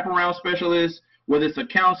it's a wraparound specialist, whether it's a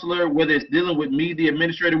counselor, whether it's dealing with me, the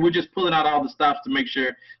administrator, we're just pulling out all the stops to make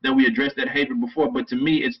sure that we address that behavior before. But to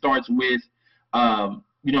me, it starts with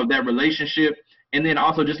that relationship, and then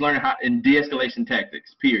also just learning how in de-escalation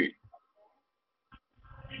tactics, period.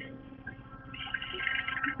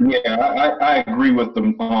 Yeah, I agree with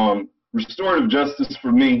them. Restorative justice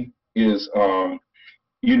for me is, trying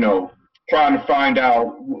to find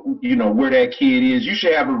out, where that kid is. You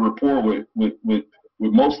should have a rapport with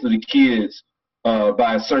most of the kids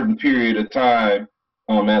by a certain period of time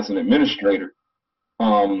as an administrator.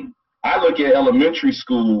 I look at elementary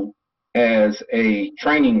school as a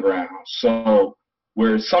training ground. So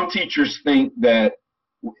where some teachers think that,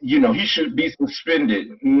 he should be suspended.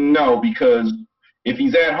 No, because if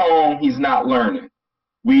he's at home, he's not learning.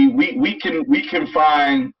 We can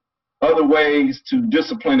find other ways to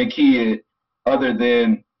discipline a kid other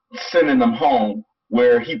than sending them home,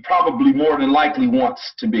 where he probably more than likely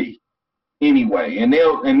wants to be anyway. And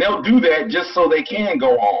they'll do that just so they can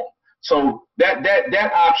go home. So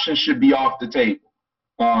that option should be off the table.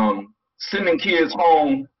 Sending kids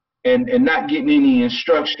home and not getting any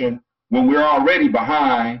instruction when we're already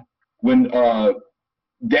behind, when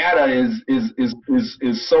data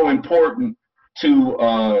is so important to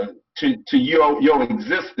your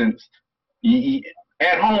existence.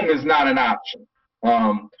 At home is not an option.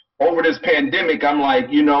 Over this pandemic, I'm like,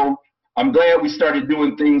 I'm glad we started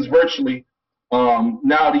doing things virtually.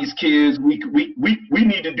 Now these kids, we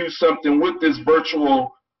need to do something with this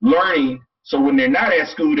virtual learning. So when they're not at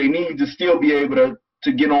school, they need to still be able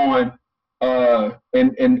to get on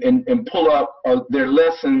and pull up their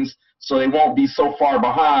lessons, so they won't be so far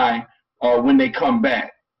behind when they come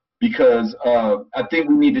back. Because I think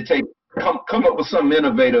we need to come up with something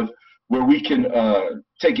innovative where we can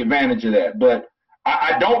take advantage of that. But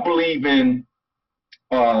I don't believe in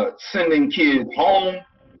sending kids home.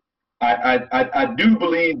 I do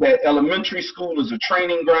believe that elementary school is a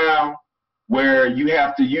training ground where you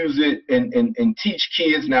have to use it and teach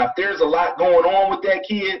kids. Now, if there's a lot going on with that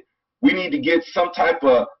kid, we need to get some type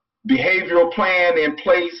of behavioral plan in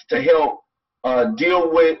place to help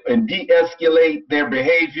deal with and de-escalate their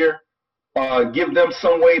behavior, give them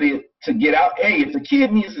some way to get out. Hey, if the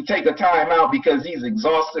kid needs to take a time out because he's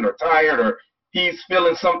exhausted or tired or he's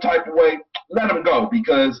feeling some type of way, let him go,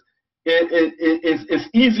 because it's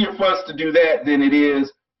easier for us to do that than it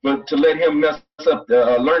is to let him mess up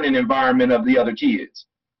the learning environment of the other kids.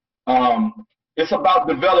 It's about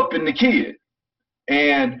developing the kid,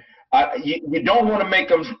 and you don't want to make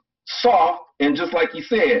them soft. And just like you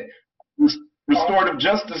said, restorative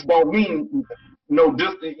justice don't mean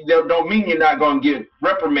don't mean you're not going to get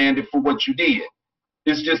reprimanded for what you did.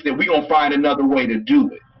 It's just that we're going to find another way to do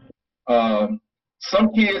it.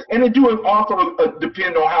 some kids, and it do also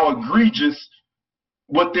depend on how egregious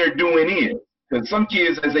what they're doing is. Because some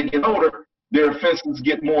kids, as they get older, their offenses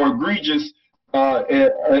get more egregious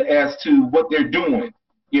as to what they're doing.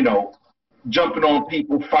 You know, jumping on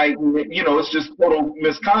people, fighting. You know, it's just total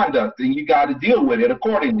misconduct, and you got to deal with it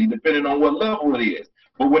accordingly, depending on what level it is.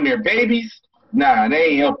 But when they're babies, nah, they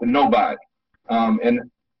ain't helping nobody. And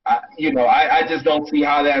I just don't see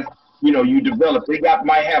how that's, you develop. They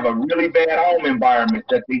might have a really bad home environment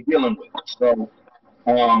that they're dealing with. So,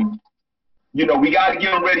 we got to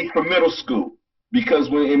get them ready for middle school, because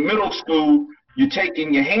when in middle school, you're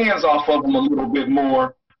taking your hands off of them a little bit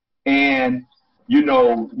more, and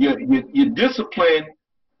your discipline.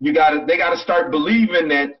 They got to start believing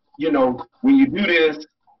that when you do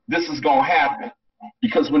this is gonna happen.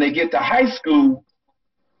 Because when they get to high school,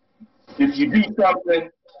 if you do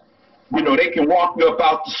something, they can walk you up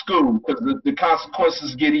out the school, because the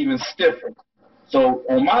consequences get even stiffer. So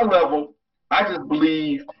on my level, I just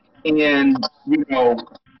believe in,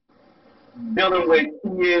 dealing with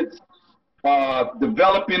kids,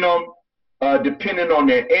 developing them, depending on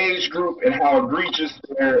their age group and how egregious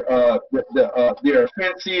their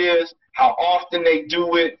offense is, how often they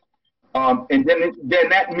do it. And then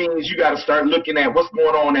that means you got to start looking at what's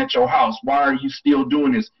going on at your house. Why are you still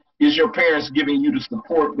doing this? Is your parents giving you the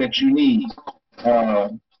support that you need?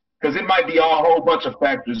 Because it might be a whole bunch of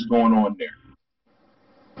factors going on there.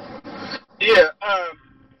 Yeah.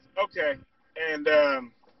 Okay. And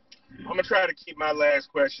I'm gonna try to keep my last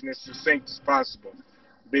question as succinct as possible,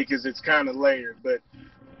 because it's kind of layered. But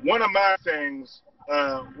one of the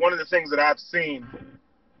things that I've seen,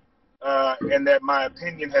 and that my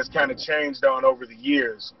opinion has kind of changed on over the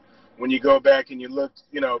years, when you go back and you look,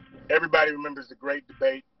 everybody remembers the great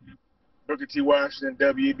debate, Booker T. Washington,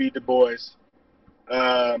 W.E.B. Du Bois,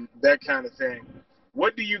 that kind of thing.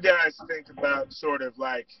 What do you guys think about sort of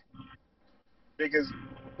like, because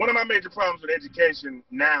one of my major problems with education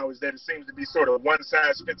now is that it seems to be sort of one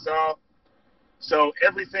size fits all. So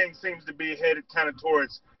everything seems to be headed kind of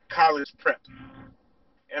towards college prep.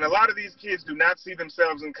 And a lot of these kids do not see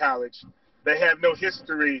themselves in college. They have no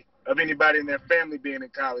history of anybody in their family being in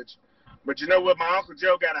college. But you know what? My Uncle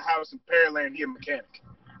Joe got a house in Pearland. He a mechanic.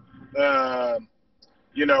 My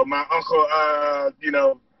uncle,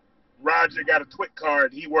 Roger got a TWIC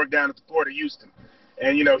card. He worked down at the Port of Houston.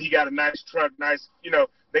 And, he got a nice truck,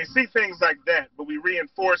 they see things like that, but we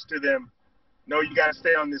reinforce to them, no, you got to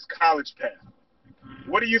stay on this college path.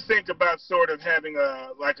 What do you think about sort of having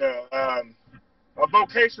a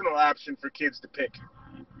vocational option for kids to pick,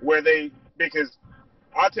 because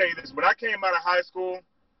I'll tell you this, when I came out of high school,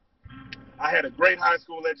 I had a great high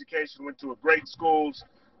school education, went to a great schools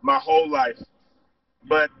my whole life,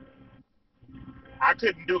 but I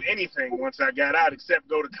couldn't do anything once I got out except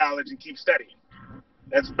go to college and keep studying.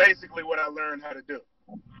 That's basically what I learned how to do.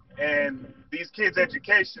 And these kids'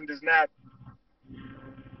 education does not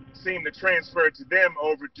seem to transfer to them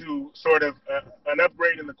over to sort of an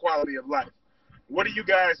upgrade in the quality of life. What do you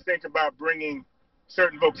guys think about bringing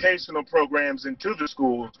certain vocational programs into the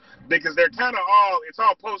schools? Because they're kind of it's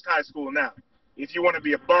all post-high school now. If you want to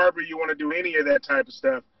be a barber, you want to do any of that type of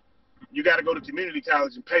stuff, you got to go to community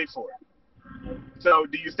college and pay for it. So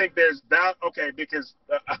do you think there's that? Okay, because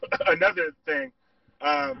another thing,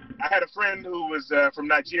 I had a friend who was from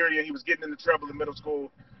Nigeria. He was getting into trouble in middle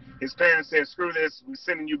school. His parents said, screw this, we're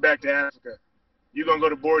sending you back to Africa. You're going to go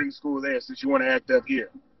to boarding school there since you want to act up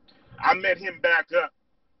here. I met him back up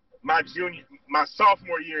my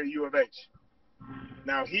sophomore year at U of H.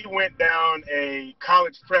 Now, he went down a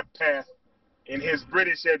college prep path in his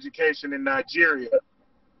British education in Nigeria,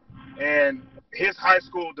 and his high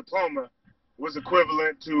school diploma was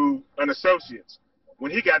equivalent to an associate's.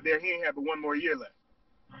 When he got there, he didn't have but one more year left.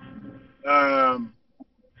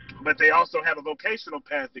 But they also have a vocational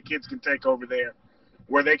path that kids can take over there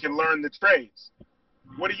where they can learn the trades.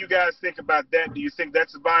 What do you guys think about that? Do you think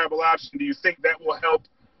that's a viable option? Do you think that will help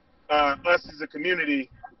us as a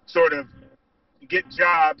community sort of get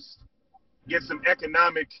jobs, get some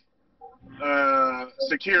economic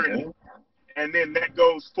security, and then that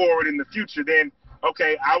goes forward in the future? Then,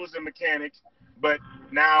 okay, I was a mechanic, but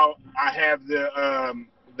now I have the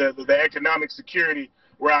economic security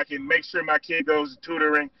where I can make sure my kid goes to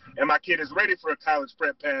tutoring and my kid is ready for a college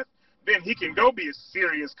prep path. Then he can go be a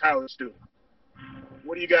serious college student.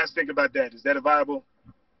 What do you guys think about that? Is that a viable?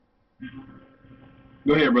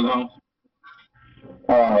 Go ahead, Brother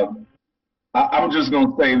Holmes. I'm just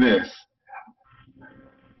going to say this.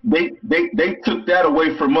 They took that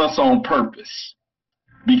away from us on purpose,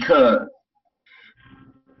 because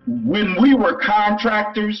when we were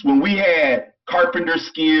contractors, when we had carpenter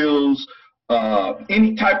skills,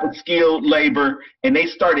 any type of skilled labor, and they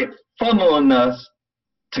started funneling us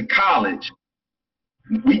to college.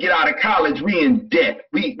 We get out of college, we in debt.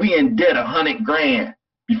 We in debt $100,000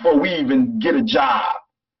 before we even get a job.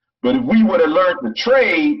 But if we would have learned the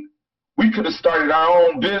trade, we could have started our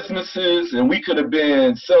own businesses, and we could have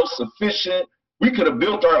been self-sufficient. We could have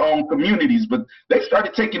built our own communities. But they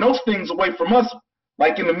started taking those things away from us,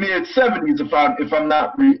 like in the mid '70s,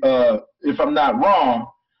 if I'm not wrong.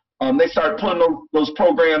 They started pulling those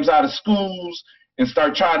programs out of schools and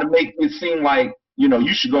start trying to make it seem like, you know,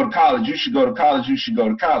 you should go to college, you should go to college, you should go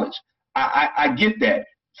to college. I get that.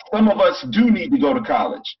 Some of us do need to go to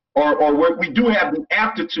college, or we do have the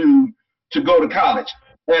aptitude to go to college.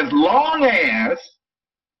 As long as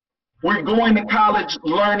we're going to college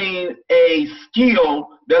learning a skill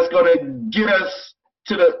that's going to get us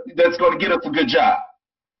a good job.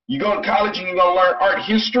 You go to college and you're going to learn art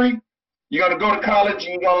history. You're going to go to college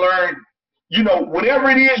and you're going to learn, you know, whatever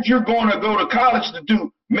it is you're going to go to college to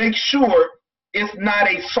do, make sure it's not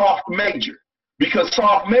a soft major, because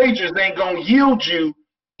soft majors ain't going to yield you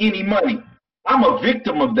any money. I'm a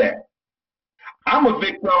victim of that. I'm a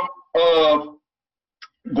victim of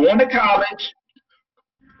going to college,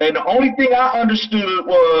 and the only thing I understood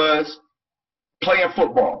was playing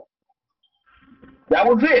football. That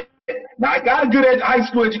was it. Now, I got a good high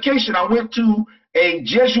school education. I went to a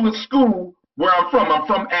Jesuit school where I'm from. I'm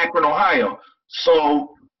from Akron, Ohio.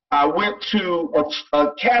 So I went to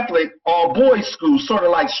a Catholic all-boys school, sort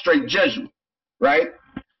of like straight Jesuit, right?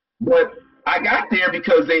 But I got there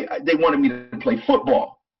because they wanted me to play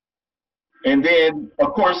football. And then,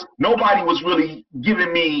 of course, nobody was really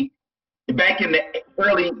giving me, back in the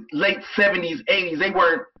late 70s, 80s,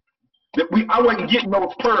 I wasn't getting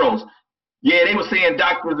those pearls. Yeah, they were saying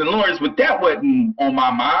doctors and lawyers, but that wasn't on my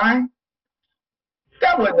mind.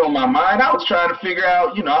 That wasn't on my mind. I was trying to figure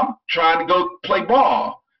out, you know, I'm trying to go play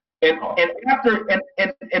ball. And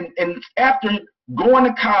after going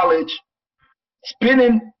to college,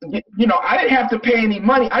 spending, you know, I didn't have to pay any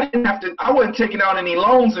money. I wasn't taking out any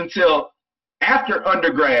loans until after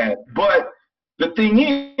undergrad. But the thing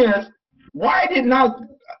is, why didn't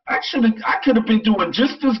I could have been doing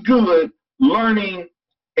just as good learning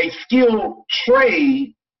a skilled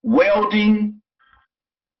trade, welding.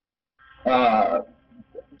 I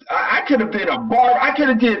could have been a barber. I could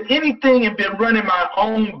have did anything and been running my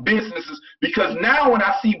own businesses, because now when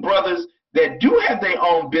I see brothers that do have their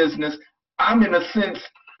own business, I'm in a sense,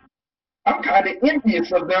 I'm kind of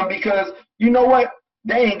envious of them, because you know what?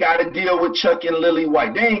 They ain't got to deal with Chuck and Lily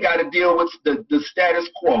White. They ain't got to deal with the status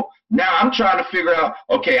quo. Now I'm trying to figure out,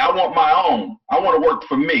 okay, I want my own. I want to work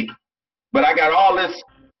for me. But I got all this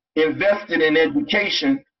invested in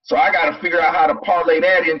education, so I got to figure out how to parlay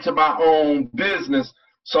that into my own business.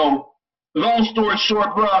 So long story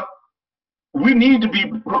short, bro, we need to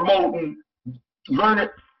be promoting learning.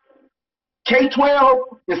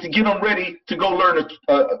 K-12 is to get them ready to go learn,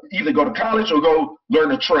 either go to college or go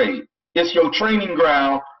learn a trade. It's your training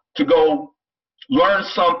ground to go learn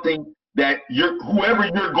something that whoever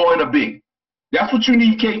you're going to be. That's what you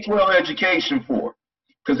need K-12 education for.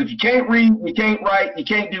 Because if you can't read, you can't write, you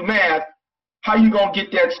can't do math, how you going to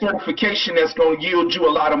get that certification that's going to yield you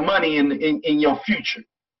a lot of money in your future?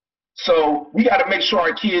 So we got to make sure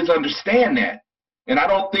our kids understand that. And I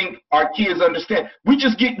don't think our kids understand. We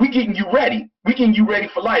getting you ready. We getting you ready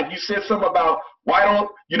for life. You said something about,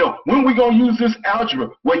 when we going to use this algebra?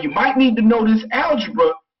 Well, you might need to know this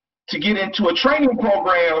algebra to get into a training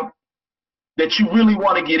program that you really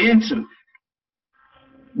want to get into.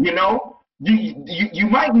 You know, you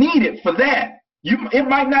might need it for that. It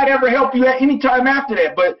might not ever help you at any time after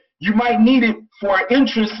that, but you might need it for an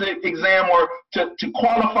entrance exam or to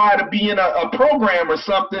qualify to be in a program or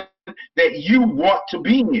something that you want to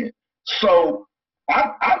be in. So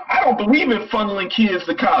I don't believe in funneling kids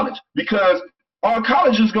to college, because all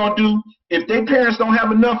college is going to do, if their parents don't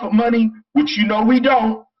have enough money, which you know we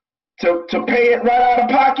don't, to pay it right out of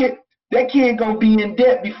pocket, that kid going to be in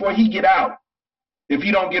debt before he get out if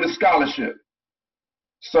he don't get a scholarship.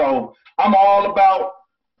 So I'm all about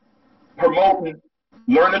promoting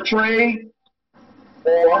learn a trade,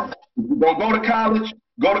 or if you're going to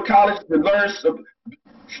go to college to learn some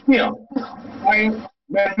STEM, science,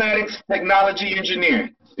 mathematics, technology,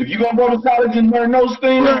 engineering. If you're going to go to college and learn those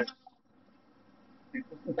things, right,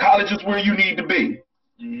 college is where you need to be.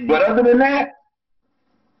 Mm-hmm. But other than that,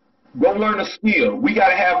 go learn a skill. We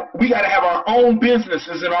gotta have our own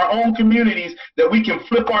businesses in our own communities that we can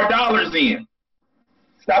flip our dollars in.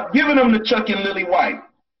 Stop giving them to Chuck and Lily White.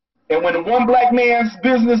 And when one black man's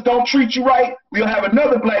business don't treat you right, we'll have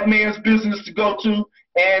another black man's business to go to,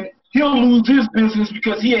 and he'll lose his business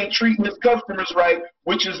because he ain't treating his customers right,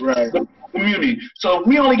 which is Right. the community. So if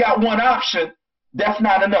we only got one option, that's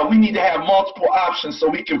not enough. We need to have multiple options so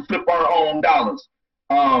we can flip our own dollars.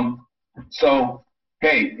 So,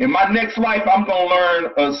 hey, in my next life, I'm going to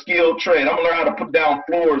learn a skilled trade. I'm going to learn how to put down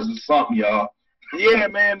floors or something, y'all. Yeah,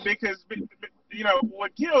 man, because, you know,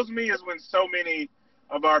 what kills me is when so many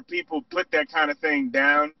of our people put that kind of thing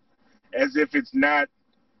down as if it's not.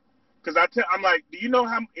 Because I'm like, do you know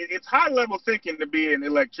how it's high level thinking to be an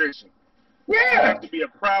electrician? You Yeah. have to be a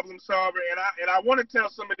problem solver, and I want to tell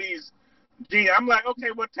some of these. I'm like, okay,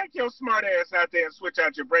 well, take your smart ass out there and switch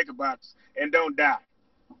out your breaker box and don't die.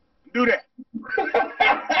 Do that.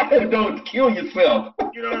 Don't kill yourself.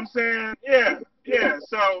 You know what I'm saying? Yeah.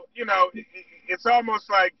 So, you know, it's almost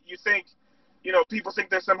like you think, you know, people think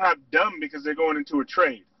they're somehow dumb because they're going into a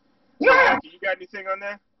trade. So, Yeah. Mackey, you got anything on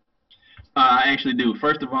that? I actually do.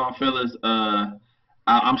 First of all, fellas,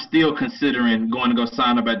 I'm still considering going to go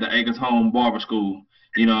sign up at the Acres Home Barber School.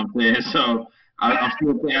 You know what I'm saying? So I'm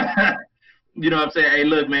still you know what I'm saying? Hey,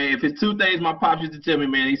 look, man, if it's two things my pops used to tell me,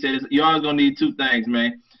 man, he said, you always going to need two things,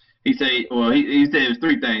 man. He said, well, he said it was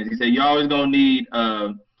three things. He said, you always going to need a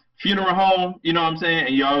funeral home, you know what I'm saying?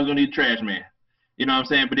 And you always going to need a trash man. You know what I'm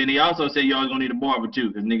saying? But then he also said you always going to need a barber, too,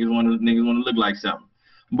 because niggas want to look like something.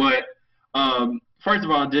 But first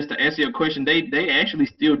of all, just to answer your question, they actually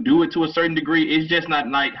still do it to a certain degree. It's just not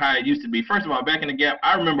like how it used to be. First of all, back in the Gap,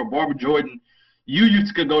 I remember Barber Jordan. You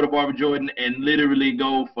used to go to Barber Jordan and literally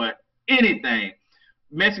go for anything.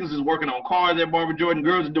 Mexicans was working on cars at Barber Jordan.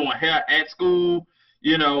 Girls were doing hair at school.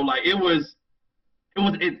 You know, like it was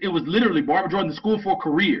literally Barber Jordan, the school for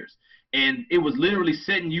careers, and it was literally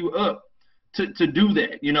setting you up to do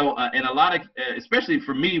that. You know, and a lot of, especially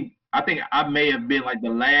for me, I think I may have been like the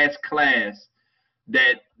last class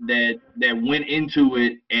that went into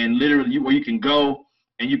it, and literally where you can go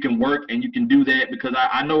and you can work and you can do that, because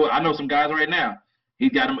I know some guys right now. He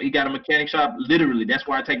got a mechanic shop. Literally, that's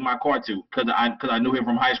where I take my car to, because I knew him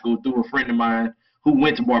from high school through a friend of mine who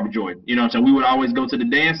went to Barber Jordan. You know what I'm saying? We would always go to the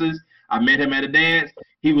dances. I met him at a dance.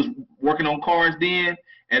 He was working on cars then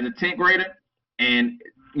as a 10th grader, and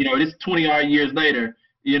you know, this 20-odd years later,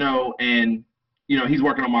 you know, and you know, he's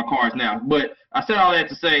working on my cars now. But I said all that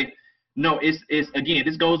to say, no, it's again,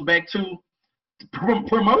 this goes back to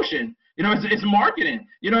promotion. You know, it's marketing.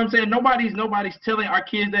 You know what I'm saying? Nobody's telling our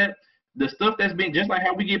kids that the stuff that's being, just like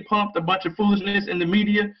how we get pumped a bunch of foolishness in the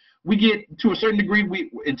media, we get to a certain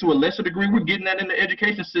degree, and to a lesser degree, we're getting that in the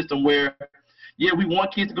education system where, yeah, we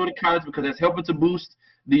want kids to go to college because that's helping to boost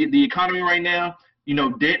the economy right now. You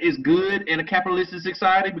know, debt is good in a capitalistic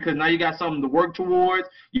society because now you got something to work towards.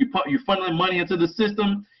 You're funneling money into the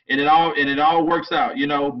system, and it all works out. You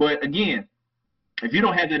know, but again, if you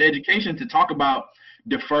don't have that education to talk about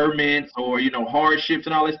deferments or, you know, hardships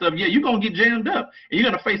and all that stuff, yeah, you're gonna get jammed up, and you're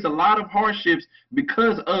gonna face a lot of hardships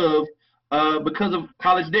because of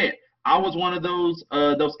college debt. I was one of those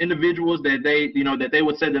individuals that they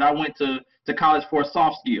would say that I went to college for a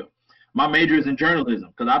soft skill. My major is in journalism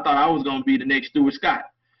because I thought I was gonna be the next Stuart Scott.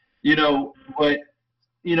 You know, but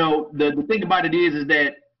you know, the thing about it is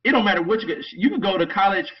that it don't matter what you can go to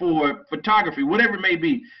college for photography, whatever it may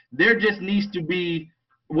be. There just needs to be,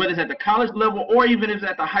 whether it's at the college level or even if it's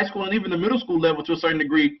at the high school and even the middle school level to a certain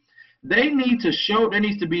degree, there needs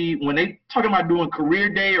to be, when they talking about doing career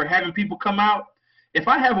day or having people come out, if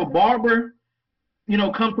I have a barber, you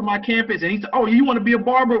know, come to my campus and he said, oh, you want to be a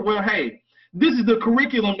barber? Well, hey, this is the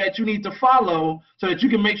curriculum that you need to follow so that you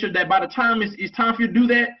can make sure that by the time it's time for you to do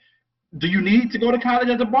that, do you need to go to college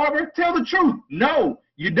as a barber? Tell the truth. No,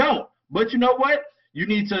 you don't. But you know what? You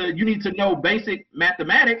need to know basic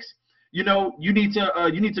mathematics. You know, you need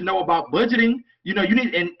to know about budgeting. You know, you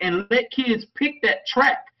need and let kids pick that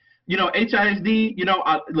track. You know, HISD. You know,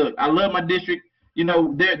 I love my district. You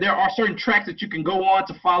know, there are certain tracks that you can go on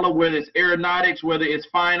to follow, whether it's aeronautics, whether it's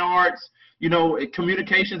fine arts, you know,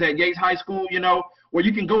 communications at Yates High School. You know, where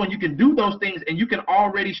you can go and you can do those things, and you can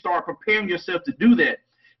already start preparing yourself to do that.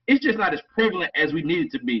 It's just not as prevalent as we need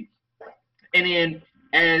it to be. And then,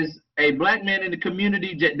 as a black man in the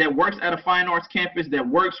community that works at a fine arts campus, that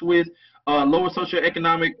works with lower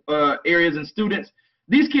socioeconomic areas and students,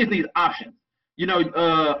 these kids need options. You know,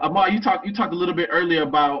 Amal, you talked a little bit earlier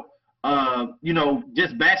about you know,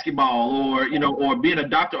 just basketball or, you know, or being a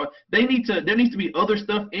doctor. There needs to be other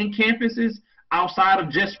stuff in campuses outside of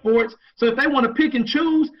just sports. So if they want to pick and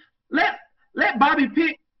choose, let Bobby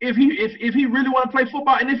pick if he really want to play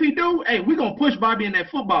football. And if he do, hey, we're gonna push Bobby in that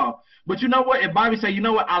football. But you know what? If Bobby say, you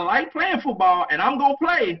know what, I like playing football and I'm gonna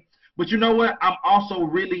play, but you know what, I'm also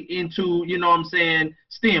really into, you know what I'm saying,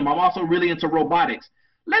 STEM. I'm also really into robotics.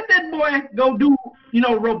 Let that boy go do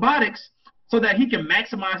robotics so that he can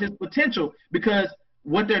maximize his potential. Because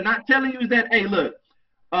what they're not telling you is that, hey, look,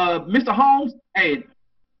 Mr. Holmes, hey,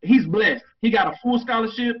 he's blessed. He got a full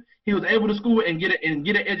scholarship. He was able to school and get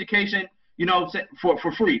an education,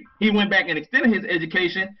 for free. He went back and extended his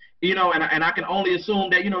education, and I can only assume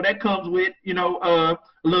that that comes with a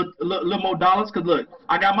little more dollars. Cause look,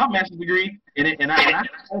 I got my master's degree and I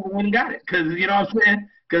went and got it. Cause you know what I'm saying?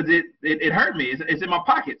 Cause it hurt me. It's in my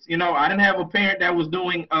pockets. I didn't have a parent that was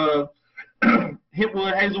doing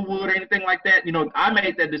Hipwood, Hazelwood, or anything like that. I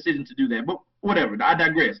made that decision to do that. But whatever. I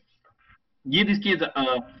digress. Give these kids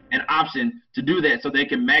an option to do that so they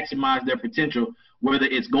can maximize their potential, whether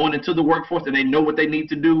it's going into the workforce and they know what they need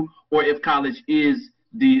to do, or if college is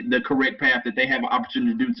the correct path that they have an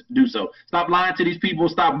opportunity to do so. Stop lying to these people.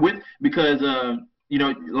 Stop because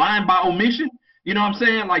lying by omission. You know what I'm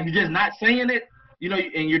saying? Like, you're just not saying it.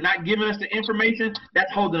 And you're not giving us the information.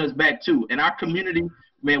 That's holding us back too. In our community,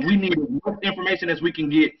 man, we need as much information as we can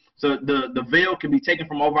get so the veil can be taken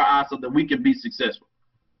from over our eyes so that we can be successful.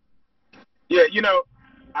 Yeah,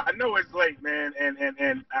 I know it's late, man,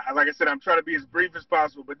 and like I said, I'm trying to be as brief as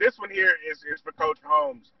possible. But this one here is for Coach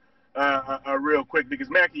Holmes, real quick, because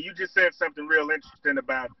Mackey, you just said something real interesting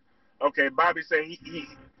about. Okay, Bobby said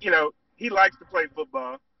he likes to play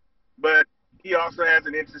football, but he also has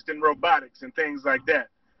an interest in robotics and things like that,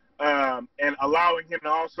 and allowing him to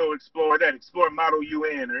also explore Model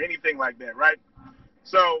UN or anything like that, right?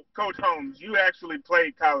 So, Coach Holmes, you actually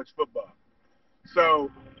played college football,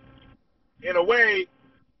 so in a way,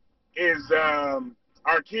 is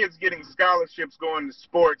our kids getting scholarships going to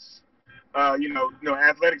sports,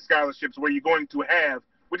 athletic scholarships where you're going to have,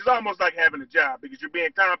 which is almost like having a job because you're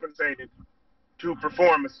being compensated to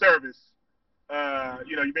perform a service.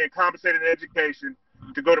 You're being compensated in education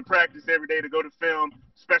to go to practice every day, to go to film,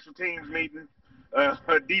 special teams meeting,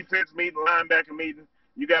 a defense meeting, linebacker meeting.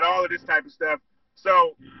 You got all of this type of stuff.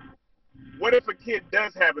 So what if a kid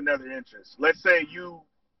does have another interest? Let's say you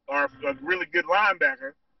are a really good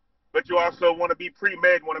linebacker, but you also want to be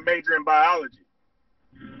pre-med, want to major in biology.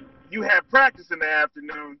 You have practice in the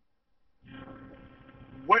afternoon.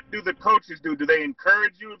 What do the coaches do? Do they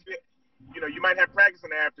encourage you? You might have practice in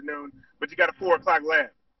the afternoon, but you got a 4 o'clock lab.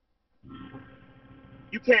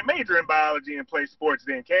 You can't major in biology and play sports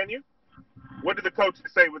then, can you? What do the coaches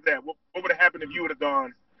say with that? What would have happened if you would have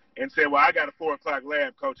gone and said, well, I got a 4 o'clock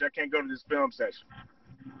lab, coach. I can't go to this film session.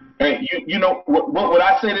 Hey, what would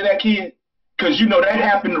I say to that kid? Because that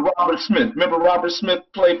happened to Robert Smith. Remember Robert Smith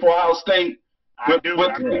played for Ohio State? I do.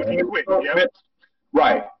 He quit. Yep.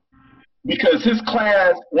 Right. Because his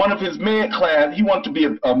class, one of his med class, he wanted to be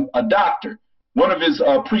a doctor. One of his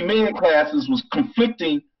pre-med classes was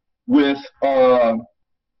conflicting with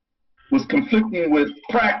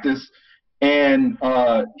practice, and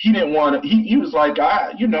he didn't want to. He was like,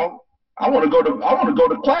 I want to go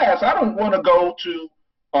to class. I don't want to go to.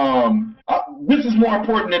 This is more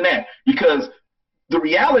important than that, because the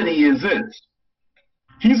reality is this: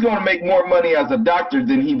 he's going to make more money as a doctor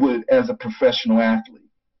than he would as a professional athlete.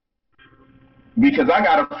 Because I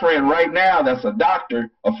got a friend right now that's a doctor,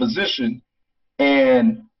 a physician,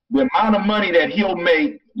 and the amount of money that he'll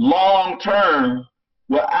make long term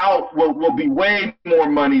will be way more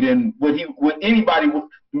money than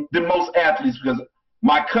than most athletes. Because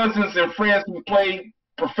my cousins and friends who play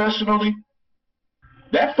professionally,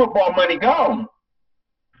 that football money gone.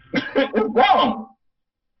 It's gone.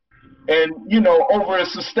 And, over a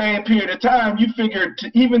sustained period of time, you figure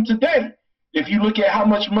even today, if you look at how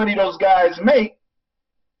much money those guys make,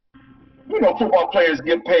 football players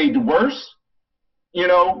get paid the worst.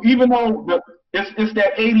 Even though it's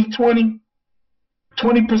that 80-20,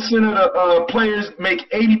 20% of the players make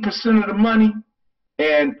 80% of the money,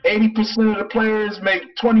 and 80% of the players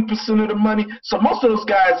make 20% of the money. So most of those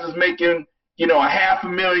guys is making,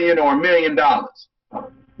 $500,000 or $1 million.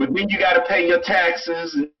 But then you got to pay your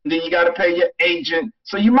taxes, and then you got to pay your agent.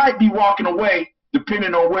 So you might be walking away,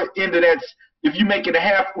 depending on what end of that. If you're making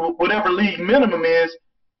whatever league minimum is,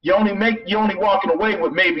 you're only walking away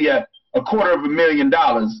with maybe a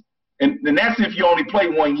 $250,000, and that's if you only play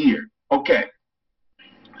 1 year. Okay.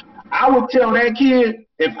 I would tell that kid,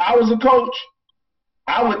 if I was a coach,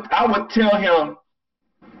 I would tell him,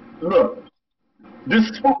 look,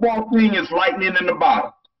 this football thing is lightning in the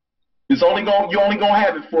bottle. You're only gonna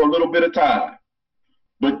have it for a little bit of time.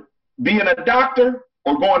 But being a doctor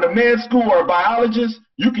or going to med school or a biologist,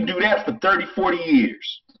 you can do that for 30, 40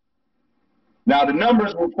 years. Now the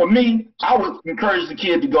numbers for me, I would encourage the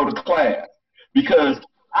kid to go to class, because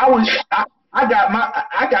I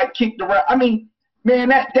got kicked around. I mean, man,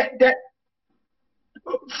 that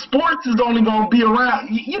sports is only going to be around.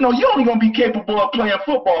 You're only going to be capable of playing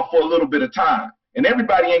football for a little bit of time. And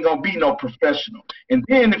everybody ain't going to be no professional. And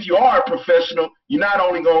then if you are a professional, you might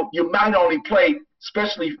only play,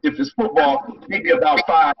 especially if it's football, maybe about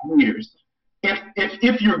 5 years.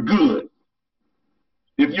 If you're good.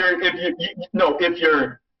 If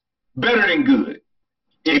you're better than good.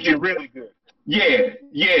 If you're really good. Yeah.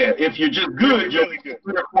 If you're just good, really good.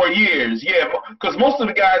 3 or 4 years. Yeah, because most of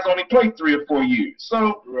the guys only play 3 or 4 years.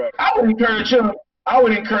 So right. I would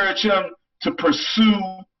encourage him to pursue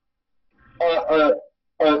a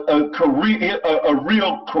career, a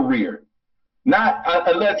real career. Not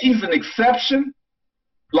unless he's an exception,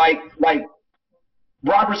 like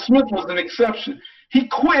Robert Smith was an exception. He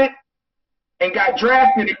quit and got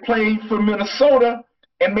drafted and played for Minnesota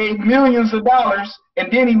and made millions of dollars,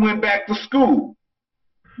 and then he went back to school.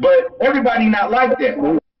 But everybody not like that. He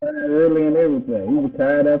retired early and everything. He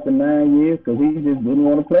retired after 9 years because he just didn't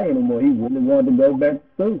want to play anymore. He really wanted to go back to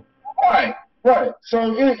school. Right. So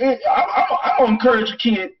I'm going to encourage a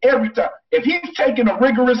kid every time. If he's taking a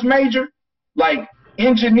rigorous major, like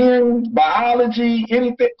engineering, biology,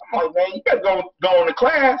 anything, come on, man, you got to go on to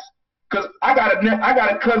class. Because I got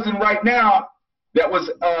a cousin right now that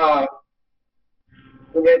was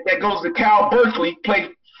that goes to Cal Berkeley,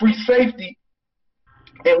 played free safety,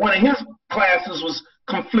 and one of his classes was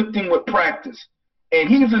conflicting with practice. And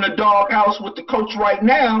he's in a doghouse with the coach right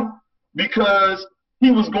now because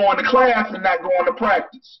he was going to class and not going to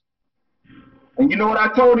practice. And you know what I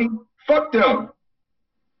told him? Fuck them.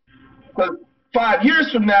 Because 5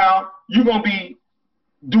 years from now, you're gonna be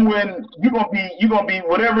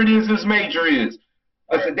whatever it is this major is.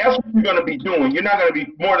 I said, that's what you're gonna be doing. You're not gonna be,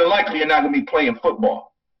 more than likely, you're not gonna be playing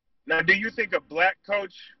football. Now, do you think a black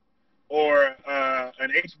coach or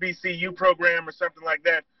an HBCU program or something like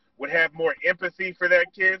that would have more empathy for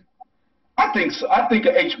that kid? I think so. I think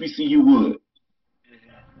an HBCU would.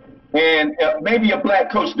 Mm-hmm. And maybe a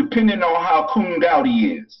black coach, depending on how cooned out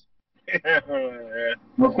he is.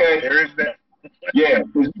 Okay? There is that. Yeah,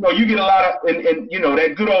 because you get a lot of and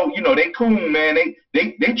that good old they coon, man.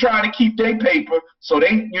 They trying to keep their paper, so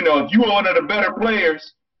they if you one of the better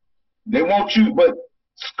players, they want you. But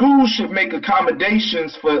schools should make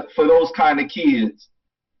accommodations for those kind of kids.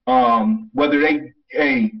 Whether they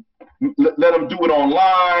let them do it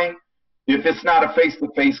online, if it's not a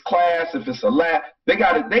face-to-face class, if it's a lab, they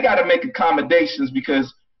got to make accommodations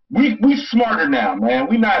because we smarter now, man.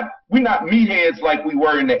 We not meatheads like we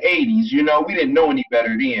were in the 80s. We didn't know any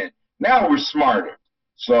better then. Now we're smarter.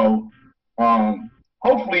 So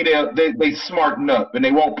hopefully they smarten up and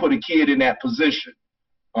they won't put a kid in that position.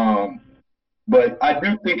 But I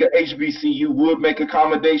do think an HBCU would make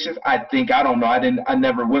accommodations. I don't know. I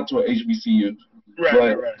never went to an HBCU.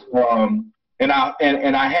 Right. And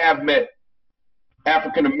I have met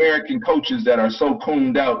African American coaches that are so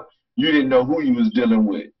cooned out. You didn't know who you was dealing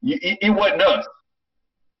with. It wasn't us.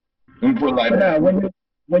 Let me put it like that. When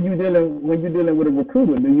you dealing with a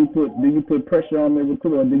recruiter, do you put pressure on the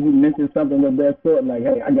recruiter, or do you mention something of that sort, like,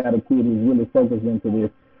 hey, I got a kid who's really focused into this.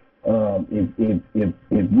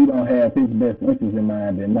 If you don't have his best interest in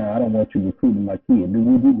mind, then no, I don't want you recruiting my kid.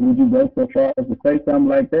 Would you go so far as to say something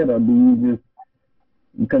like that, or do you just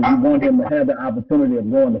because you want him to have the opportunity of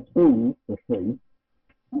going to school for free?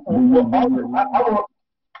 I want all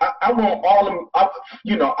of them. I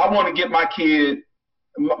want to get my kid.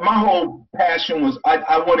 My whole passion was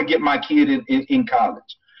I want to get my kid in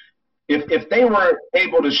college. If they were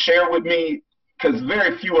able to share with me, because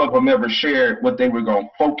very few of them ever shared what they were going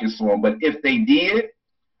to focus on, but if they did,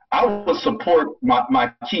 I would support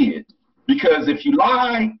my kid. Because if you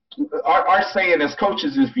lie, our saying as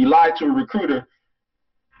coaches is if you lie to a recruiter,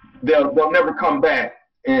 they'll never come back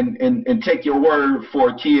and take your word for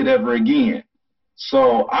a kid ever again.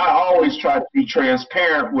 So I always try to be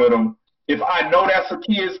transparent with them. If I know that's a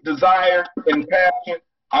kid's desire and passion,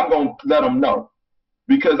 I'm going to let them know.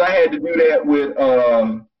 Because I had to do that with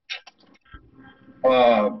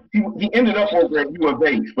he ended up over at U of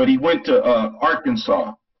H, but he went to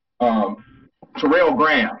Arkansas, Terrell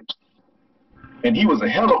Graham. And he was a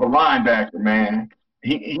hell of a linebacker, man.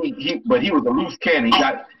 But he was a loose cannon.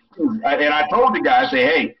 And I told the guy, I said,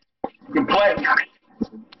 hey, you can play,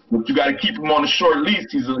 but you got to keep him on a short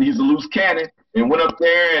leash. He's a loose cannon. And went up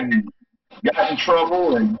there and got in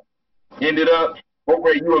trouble and ended up over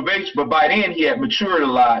at U of H. But by then he had matured a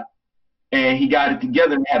lot, and he got it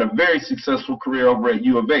together and had a very successful career over at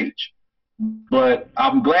U of H. But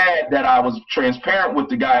I'm glad that I was transparent with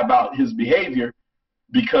the guy about his behavior,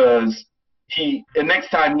 because the next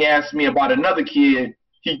time he asked me about another kid,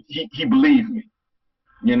 he believed me,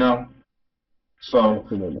 So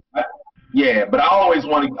Yeah, but I always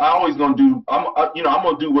gonna do. I'm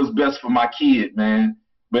gonna do what's best for my kid, man.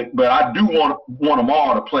 But I do want them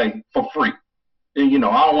all to play for free. And,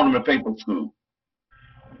 I don't want them to pay for school.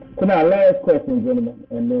 So now, last question, gentlemen,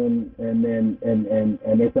 and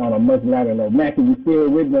it's on a much lighter note. Mackey, you still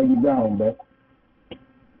with me or you gone, bro?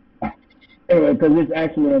 Anyway, because it's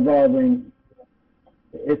actually involving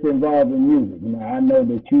music. I know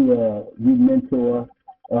that you mentor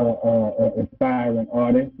aspiring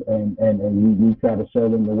artists, and you try to show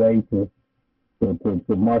them the way to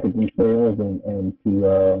market themselves and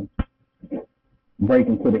to break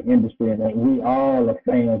into the industry. And we all are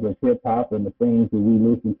fans of hip hop and the things that we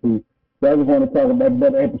listen to. So I just want to talk about,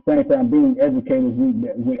 but at the same time, being educators,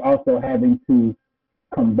 we also having to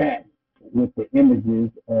combat with the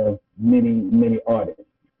images of many artists.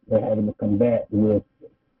 They're having to combat with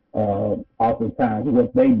oftentimes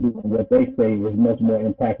what they do and what they say is much more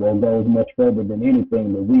impactful or goes much further than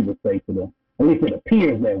anything that we would say to them. At least it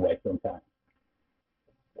appears that way sometimes.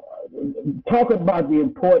 Talk about the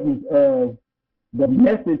importance of the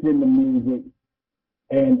message in the music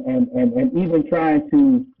and even trying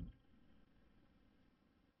to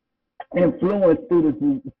influence students'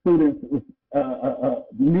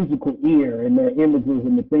 musical ear and their images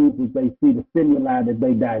and the things that they see, the stimuli that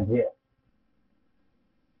they digest.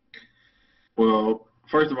 Well,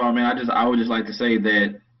 first of all, man, I would just like to say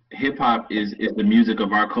that hip hop is the music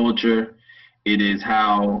of our culture. It is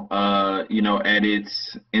how, at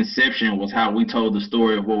its inception was how we told the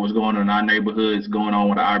story of what was going on in our neighborhoods, going on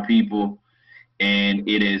with our people. And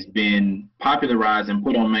it has been popularized and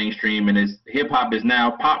put on mainstream. And hip hop is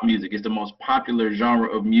now pop music. It's the most popular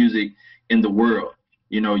genre of music in the world.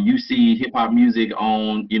 You see hip hop music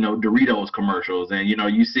on, Doritos commercials, and,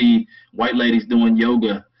 you see white ladies doing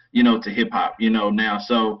yoga, to hip hop, now.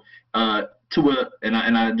 So, and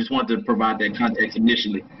I just want to provide that context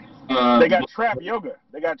initially. They got trap yoga.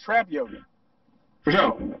 For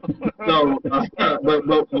sure. So, but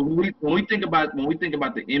when we think about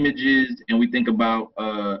the images and we think about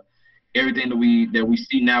everything that we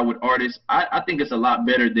see now with artists, I think it's a lot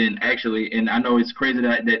better than actually. And I know it's crazy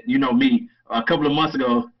that me a couple of months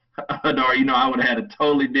ago, Hadar, I would have had a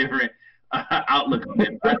totally different outlook on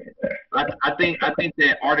it. I think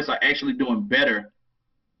that artists are actually doing better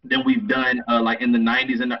than we've done like in the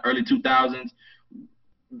 90s and the early 2000s.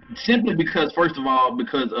 Simply because, first of all,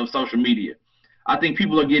 because of social media. I think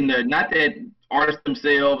people are getting there. Not that artists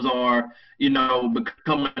themselves are,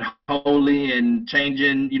 becoming holy and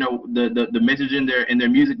changing, the message in their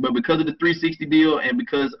music, but because of the 360 deal and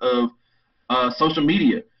because of social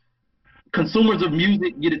media. Consumers of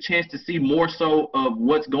music get a chance to see more so of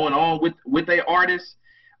what's going on with their artists.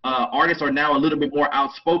 Artists are now a little bit more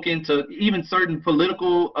outspoken to even certain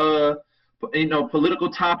political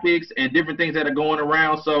topics and different things that are going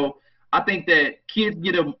around. So I think that kids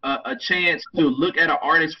get a chance to look at an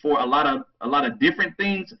artist for a lot of different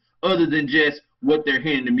things other than just what they're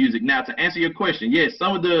hearing in the music. Now, to answer your question, yes,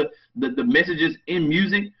 some of the messages in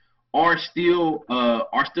music are still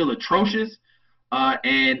atrocious,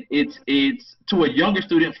 and it's to a younger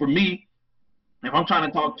student. For me, if I'm trying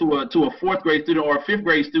to talk to a fourth grade student or a fifth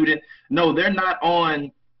grade student, no, they're not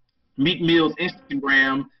on Meek Mill's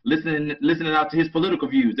Instagram listening out to his political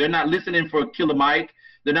views. They're not listening for Killer Mike.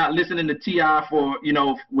 They're not listening to T.I. for,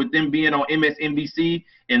 with them being on MSNBC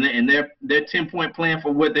and their 10-point plan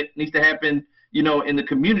for what needs to happen, in the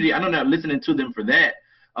community. I know they're not listening to them for that.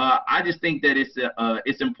 I just think that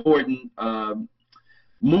it's important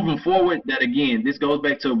moving forward that, again, this goes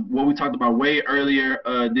back to what we talked about way earlier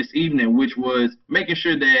this evening, which was making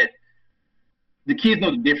sure that the kids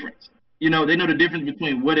know the difference. They know the difference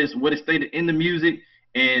between what is stated in the music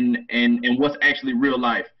and what's actually real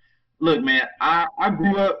life. Look, man, I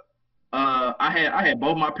grew up. I had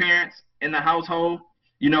both my parents in the household,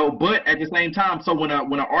 but at the same time, so when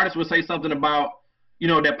an artist would say something about,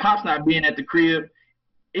 that Pop's not being at the crib,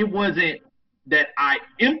 it wasn't that I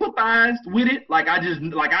empathized with it. Like I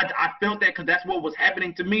felt that because that's what was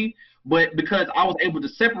happening to me. But because I was able to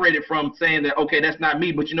separate it from saying that, okay, that's not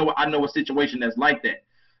me, but you know what, I know a situation that's like that.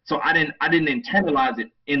 So I didn't internalize it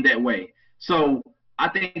in that way. So I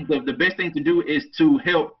think the best thing to do is to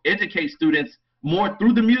help educate students more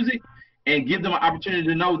through the music and give them an opportunity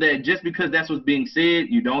to know that just because that's what's being said,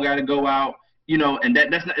 you don't got to go out, and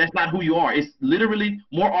that's not who you are. It's literally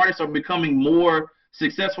more artists are becoming more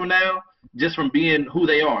successful now just from being who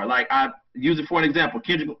they are. Like I use it for an example,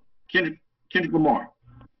 Kendrick Lamar.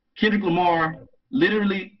 Kendrick Lamar,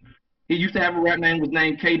 literally, he used to have a rap name, was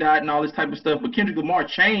named K-Dot and all this type of stuff, but Kendrick Lamar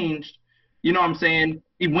changed, you know what I'm saying?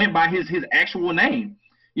 He went by his actual name.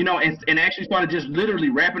 you know, and actually started just literally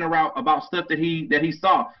rapping about stuff that he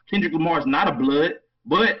saw. Kendrick Lamar's not a blood,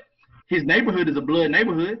 but his neighborhood is a blood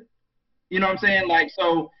neighborhood. You know what I'm saying? Like,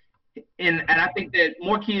 so, and I think that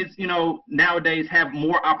more kids, you know, nowadays have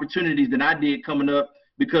more opportunities than I did coming up,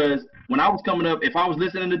 because when I was coming up, if I was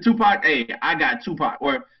listening to Tupac, hey, I got Tupac.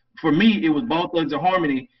 Or for me, it was Bone Thugs and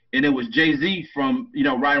Harmony, and it was Jay-Z from, you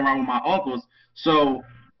know, Riding Around with My Uncles. So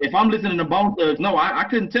if I'm listening to Bone Thugs, no, I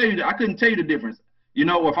couldn't tell you the difference. You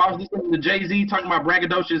know, or if I was listening to Jay-Z talking about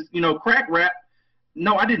braggadocious, you know, crack rap,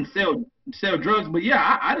 no, I didn't sell drugs, but yeah,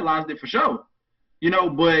 I idolized it for sure. You know,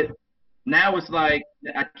 but now it's like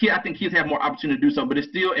I think kids have more opportunity to do so, but it's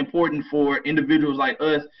still important for individuals like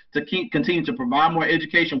us to continue to provide more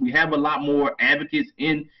education. We have a lot more advocates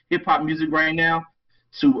in hip hop music right now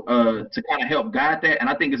to kind of help guide that, and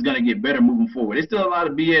I think it's gonna get better moving forward. There's still a lot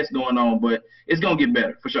of BS going on, but it's gonna get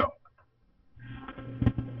better for sure.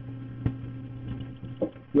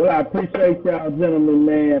 Well, I appreciate y'all, gentlemen,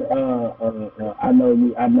 man. I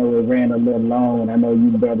know it ran a little long, and I know you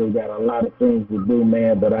brothers got a lot of things to do,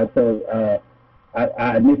 man. But I told,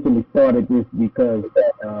 I initially started this because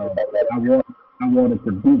I wanted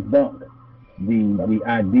to debunk the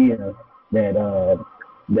idea that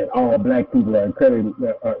all black people are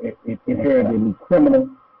inherently criminal,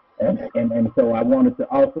 and so I wanted to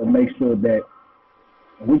also make sure that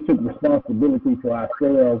we took responsibility for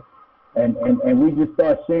ourselves. And we just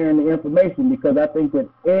start sharing the information, because I think that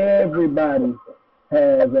everybody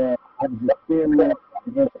has experienced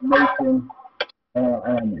information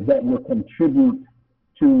that will contribute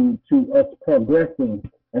to us progressing.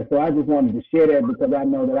 And so I just wanted to share that, because I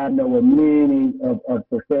know of many of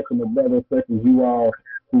professional brothers such as you all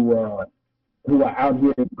who are out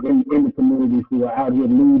here in the communities, who are out here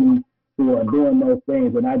leading, who are doing those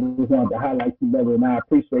things. And I just wanted to highlight you, brother, and I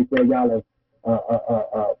appreciate that y'all have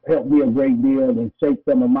helped me a great deal and shaped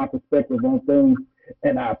some of my perspective on things,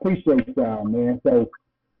 and I appreciate y'all, man. So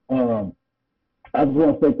I just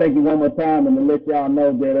want to say thank you one more time, and to let y'all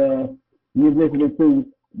know that you're listening to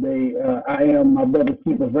I Am My Brother's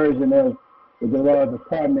Keeper version of the Garage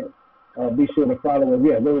Apartment. Be sure to follow us.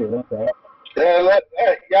 Yeah, go ahead. I'm sorry.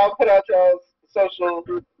 Y'all put out y'all's social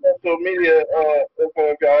media info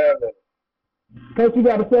if y'all have it. Coach, you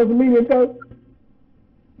got a social media, Coach?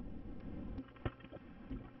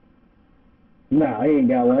 Nah, he ain't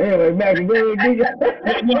got one. Anyway, Mackey, go ahead.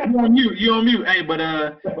 You on mute. Hey, but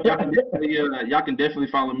y'all can definitely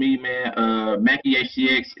follow me, man. Mackey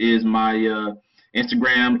HTX is my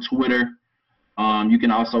Instagram, Twitter. You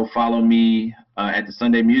can also follow me at the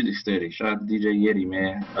Sunday Music Study. Shout out to DJ Yeti,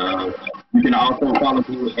 man. You can also follow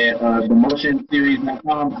me at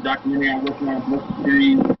themotionseries.com, documentary I'm working on, Motion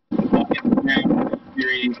Series on Instagram, Motion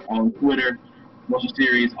Series on Twitter, Motion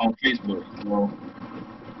Series on Facebook. So,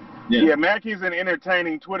 yeah, Mackey's an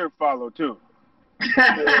entertaining Twitter follow too.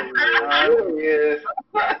 There he is.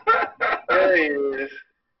 There he is.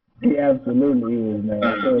 He absolutely is,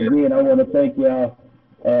 man. So again, I want to thank y'all.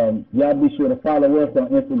 Y'all be sure to follow us on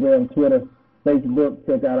Instagram, Twitter, Facebook.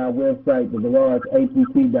 Check out our website,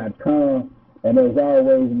 thegarageatt.com. And as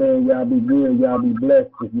always, man, y'all be good, y'all be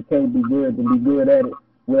blessed. If you can't be good, then be good at it.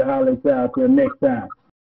 We'll holler at y'all till next time.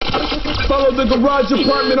 Follow the Garage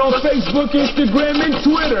Apartment on Facebook, Instagram, and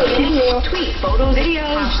Twitter. Tweet, photos,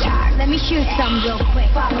 videos. Let me shoot some real quick.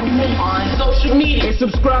 Follow me on social media. And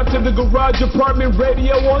subscribe to the Garage Apartment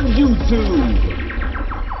Radio on YouTube.